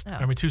fast. Oh.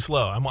 I mean, too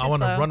slow. I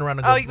want to run around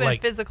and go. Oh, you want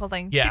a physical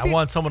thing. Yeah, I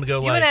want someone to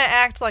go you want to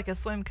act like a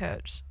swim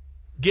coach.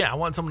 Yeah, I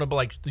want someone to be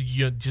like,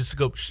 just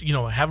go,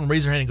 have them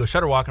raise their hand and go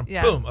Shudder Walk and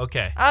boom,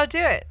 okay. I'll do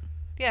it.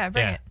 Yeah,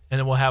 bring it. And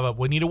then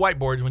we need a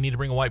whiteboard. We need to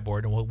bring a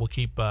whiteboard and we'll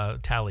keep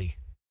tally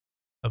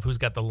of who's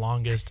got the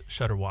longest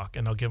Shudder Walk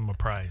and I'll give them a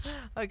prize.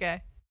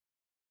 Okay.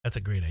 That's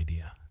a great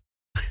idea.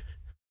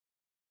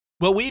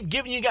 Well, we've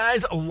given you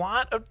guys a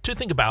lot to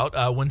think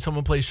about when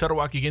someone plays Shudder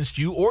Walk against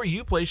you or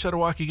you play Shudder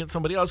Walk against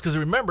somebody else. Because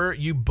remember,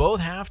 you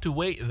both have to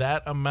wait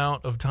that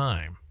amount of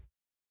time.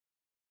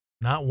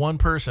 Not one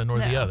person or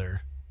the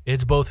other.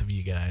 It's both of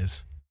you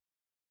guys.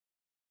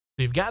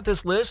 So you've got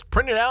this list,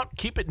 print it out,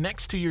 keep it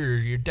next to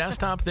your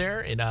desktop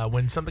there, and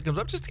when something comes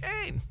up, just,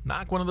 hey,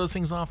 knock one of those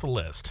things off the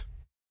list.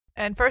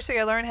 And first you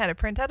got to learn how to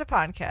print out a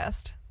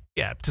podcast.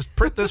 Yeah, just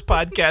print this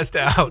podcast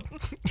out.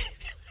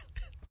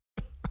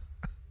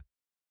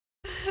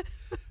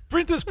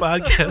 Print this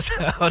podcast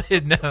out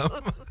and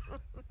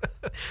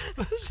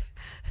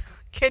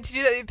Can't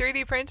you do that in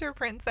 3D printer?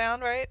 Print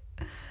sound, right?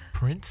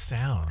 Print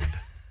sound.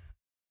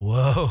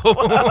 Whoa.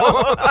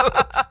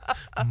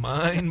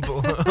 Mind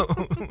blown.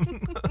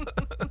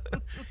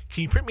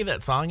 Can you print me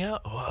that song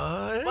out?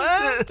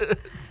 What?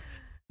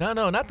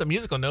 No, not the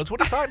musical notes. What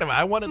are you talking about?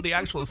 I wanted the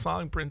actual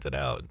song printed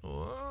out.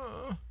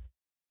 Whoa.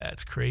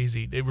 That's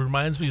crazy. It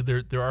reminds me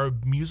there are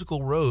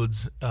musical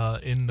roads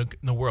in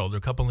the world. There are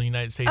a couple in the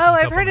United States. Oh,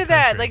 I've heard of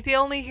that. Like they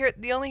only hear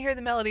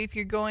the melody if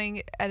you're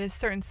going at a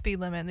certain speed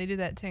limit. And they do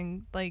that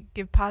to like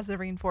give positive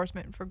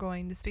reinforcement for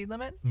going the speed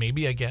limit.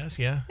 Maybe, I guess,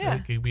 yeah.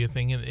 It could be a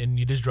thing. And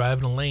you just drive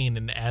in a lane,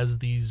 and as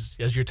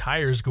your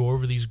tires go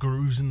over these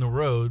grooves in the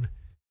road,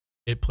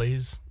 it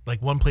plays,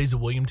 like one plays the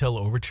William Tell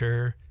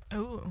Overture.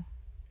 Ooh.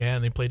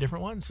 And they play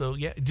different ones. So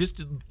yeah,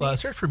 just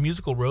search for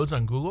musical roads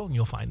on Google, and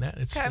you'll find that.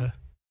 It's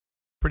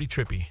pretty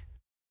trippy.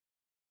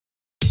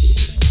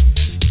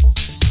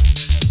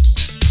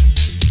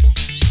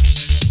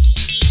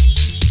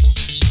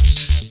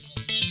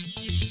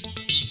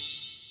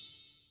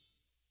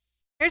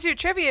 Here's your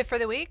trivia for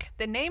the week.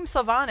 The name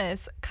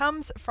Sylvanus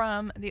comes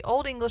from the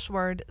Old English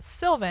word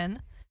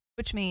sylvan,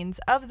 which means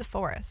of the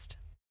forest.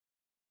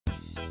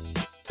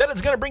 That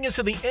is going to bring us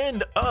to the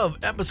end of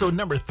episode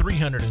number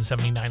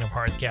 379 of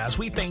Hearthcast.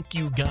 We thank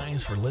you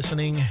guys for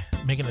listening,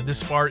 making it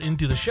this far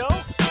into the show.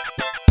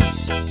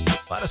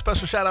 A lot of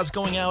special shout-outs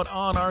going out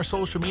on our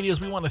social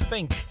medias. We want to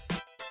thank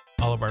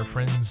all of our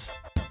friends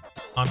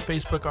on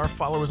Facebook, our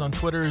followers on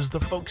Twitter, the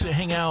folks that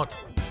hang out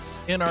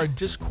in our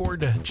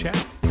Discord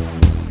chat.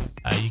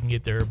 You can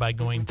get there by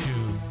going to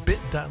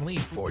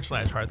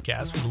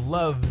bit.ly/Hearthcast. We'd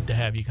love to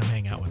have you come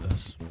hang out with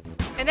us.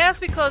 And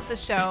as we close the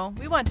show,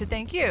 we want to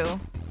thank you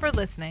for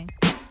listening.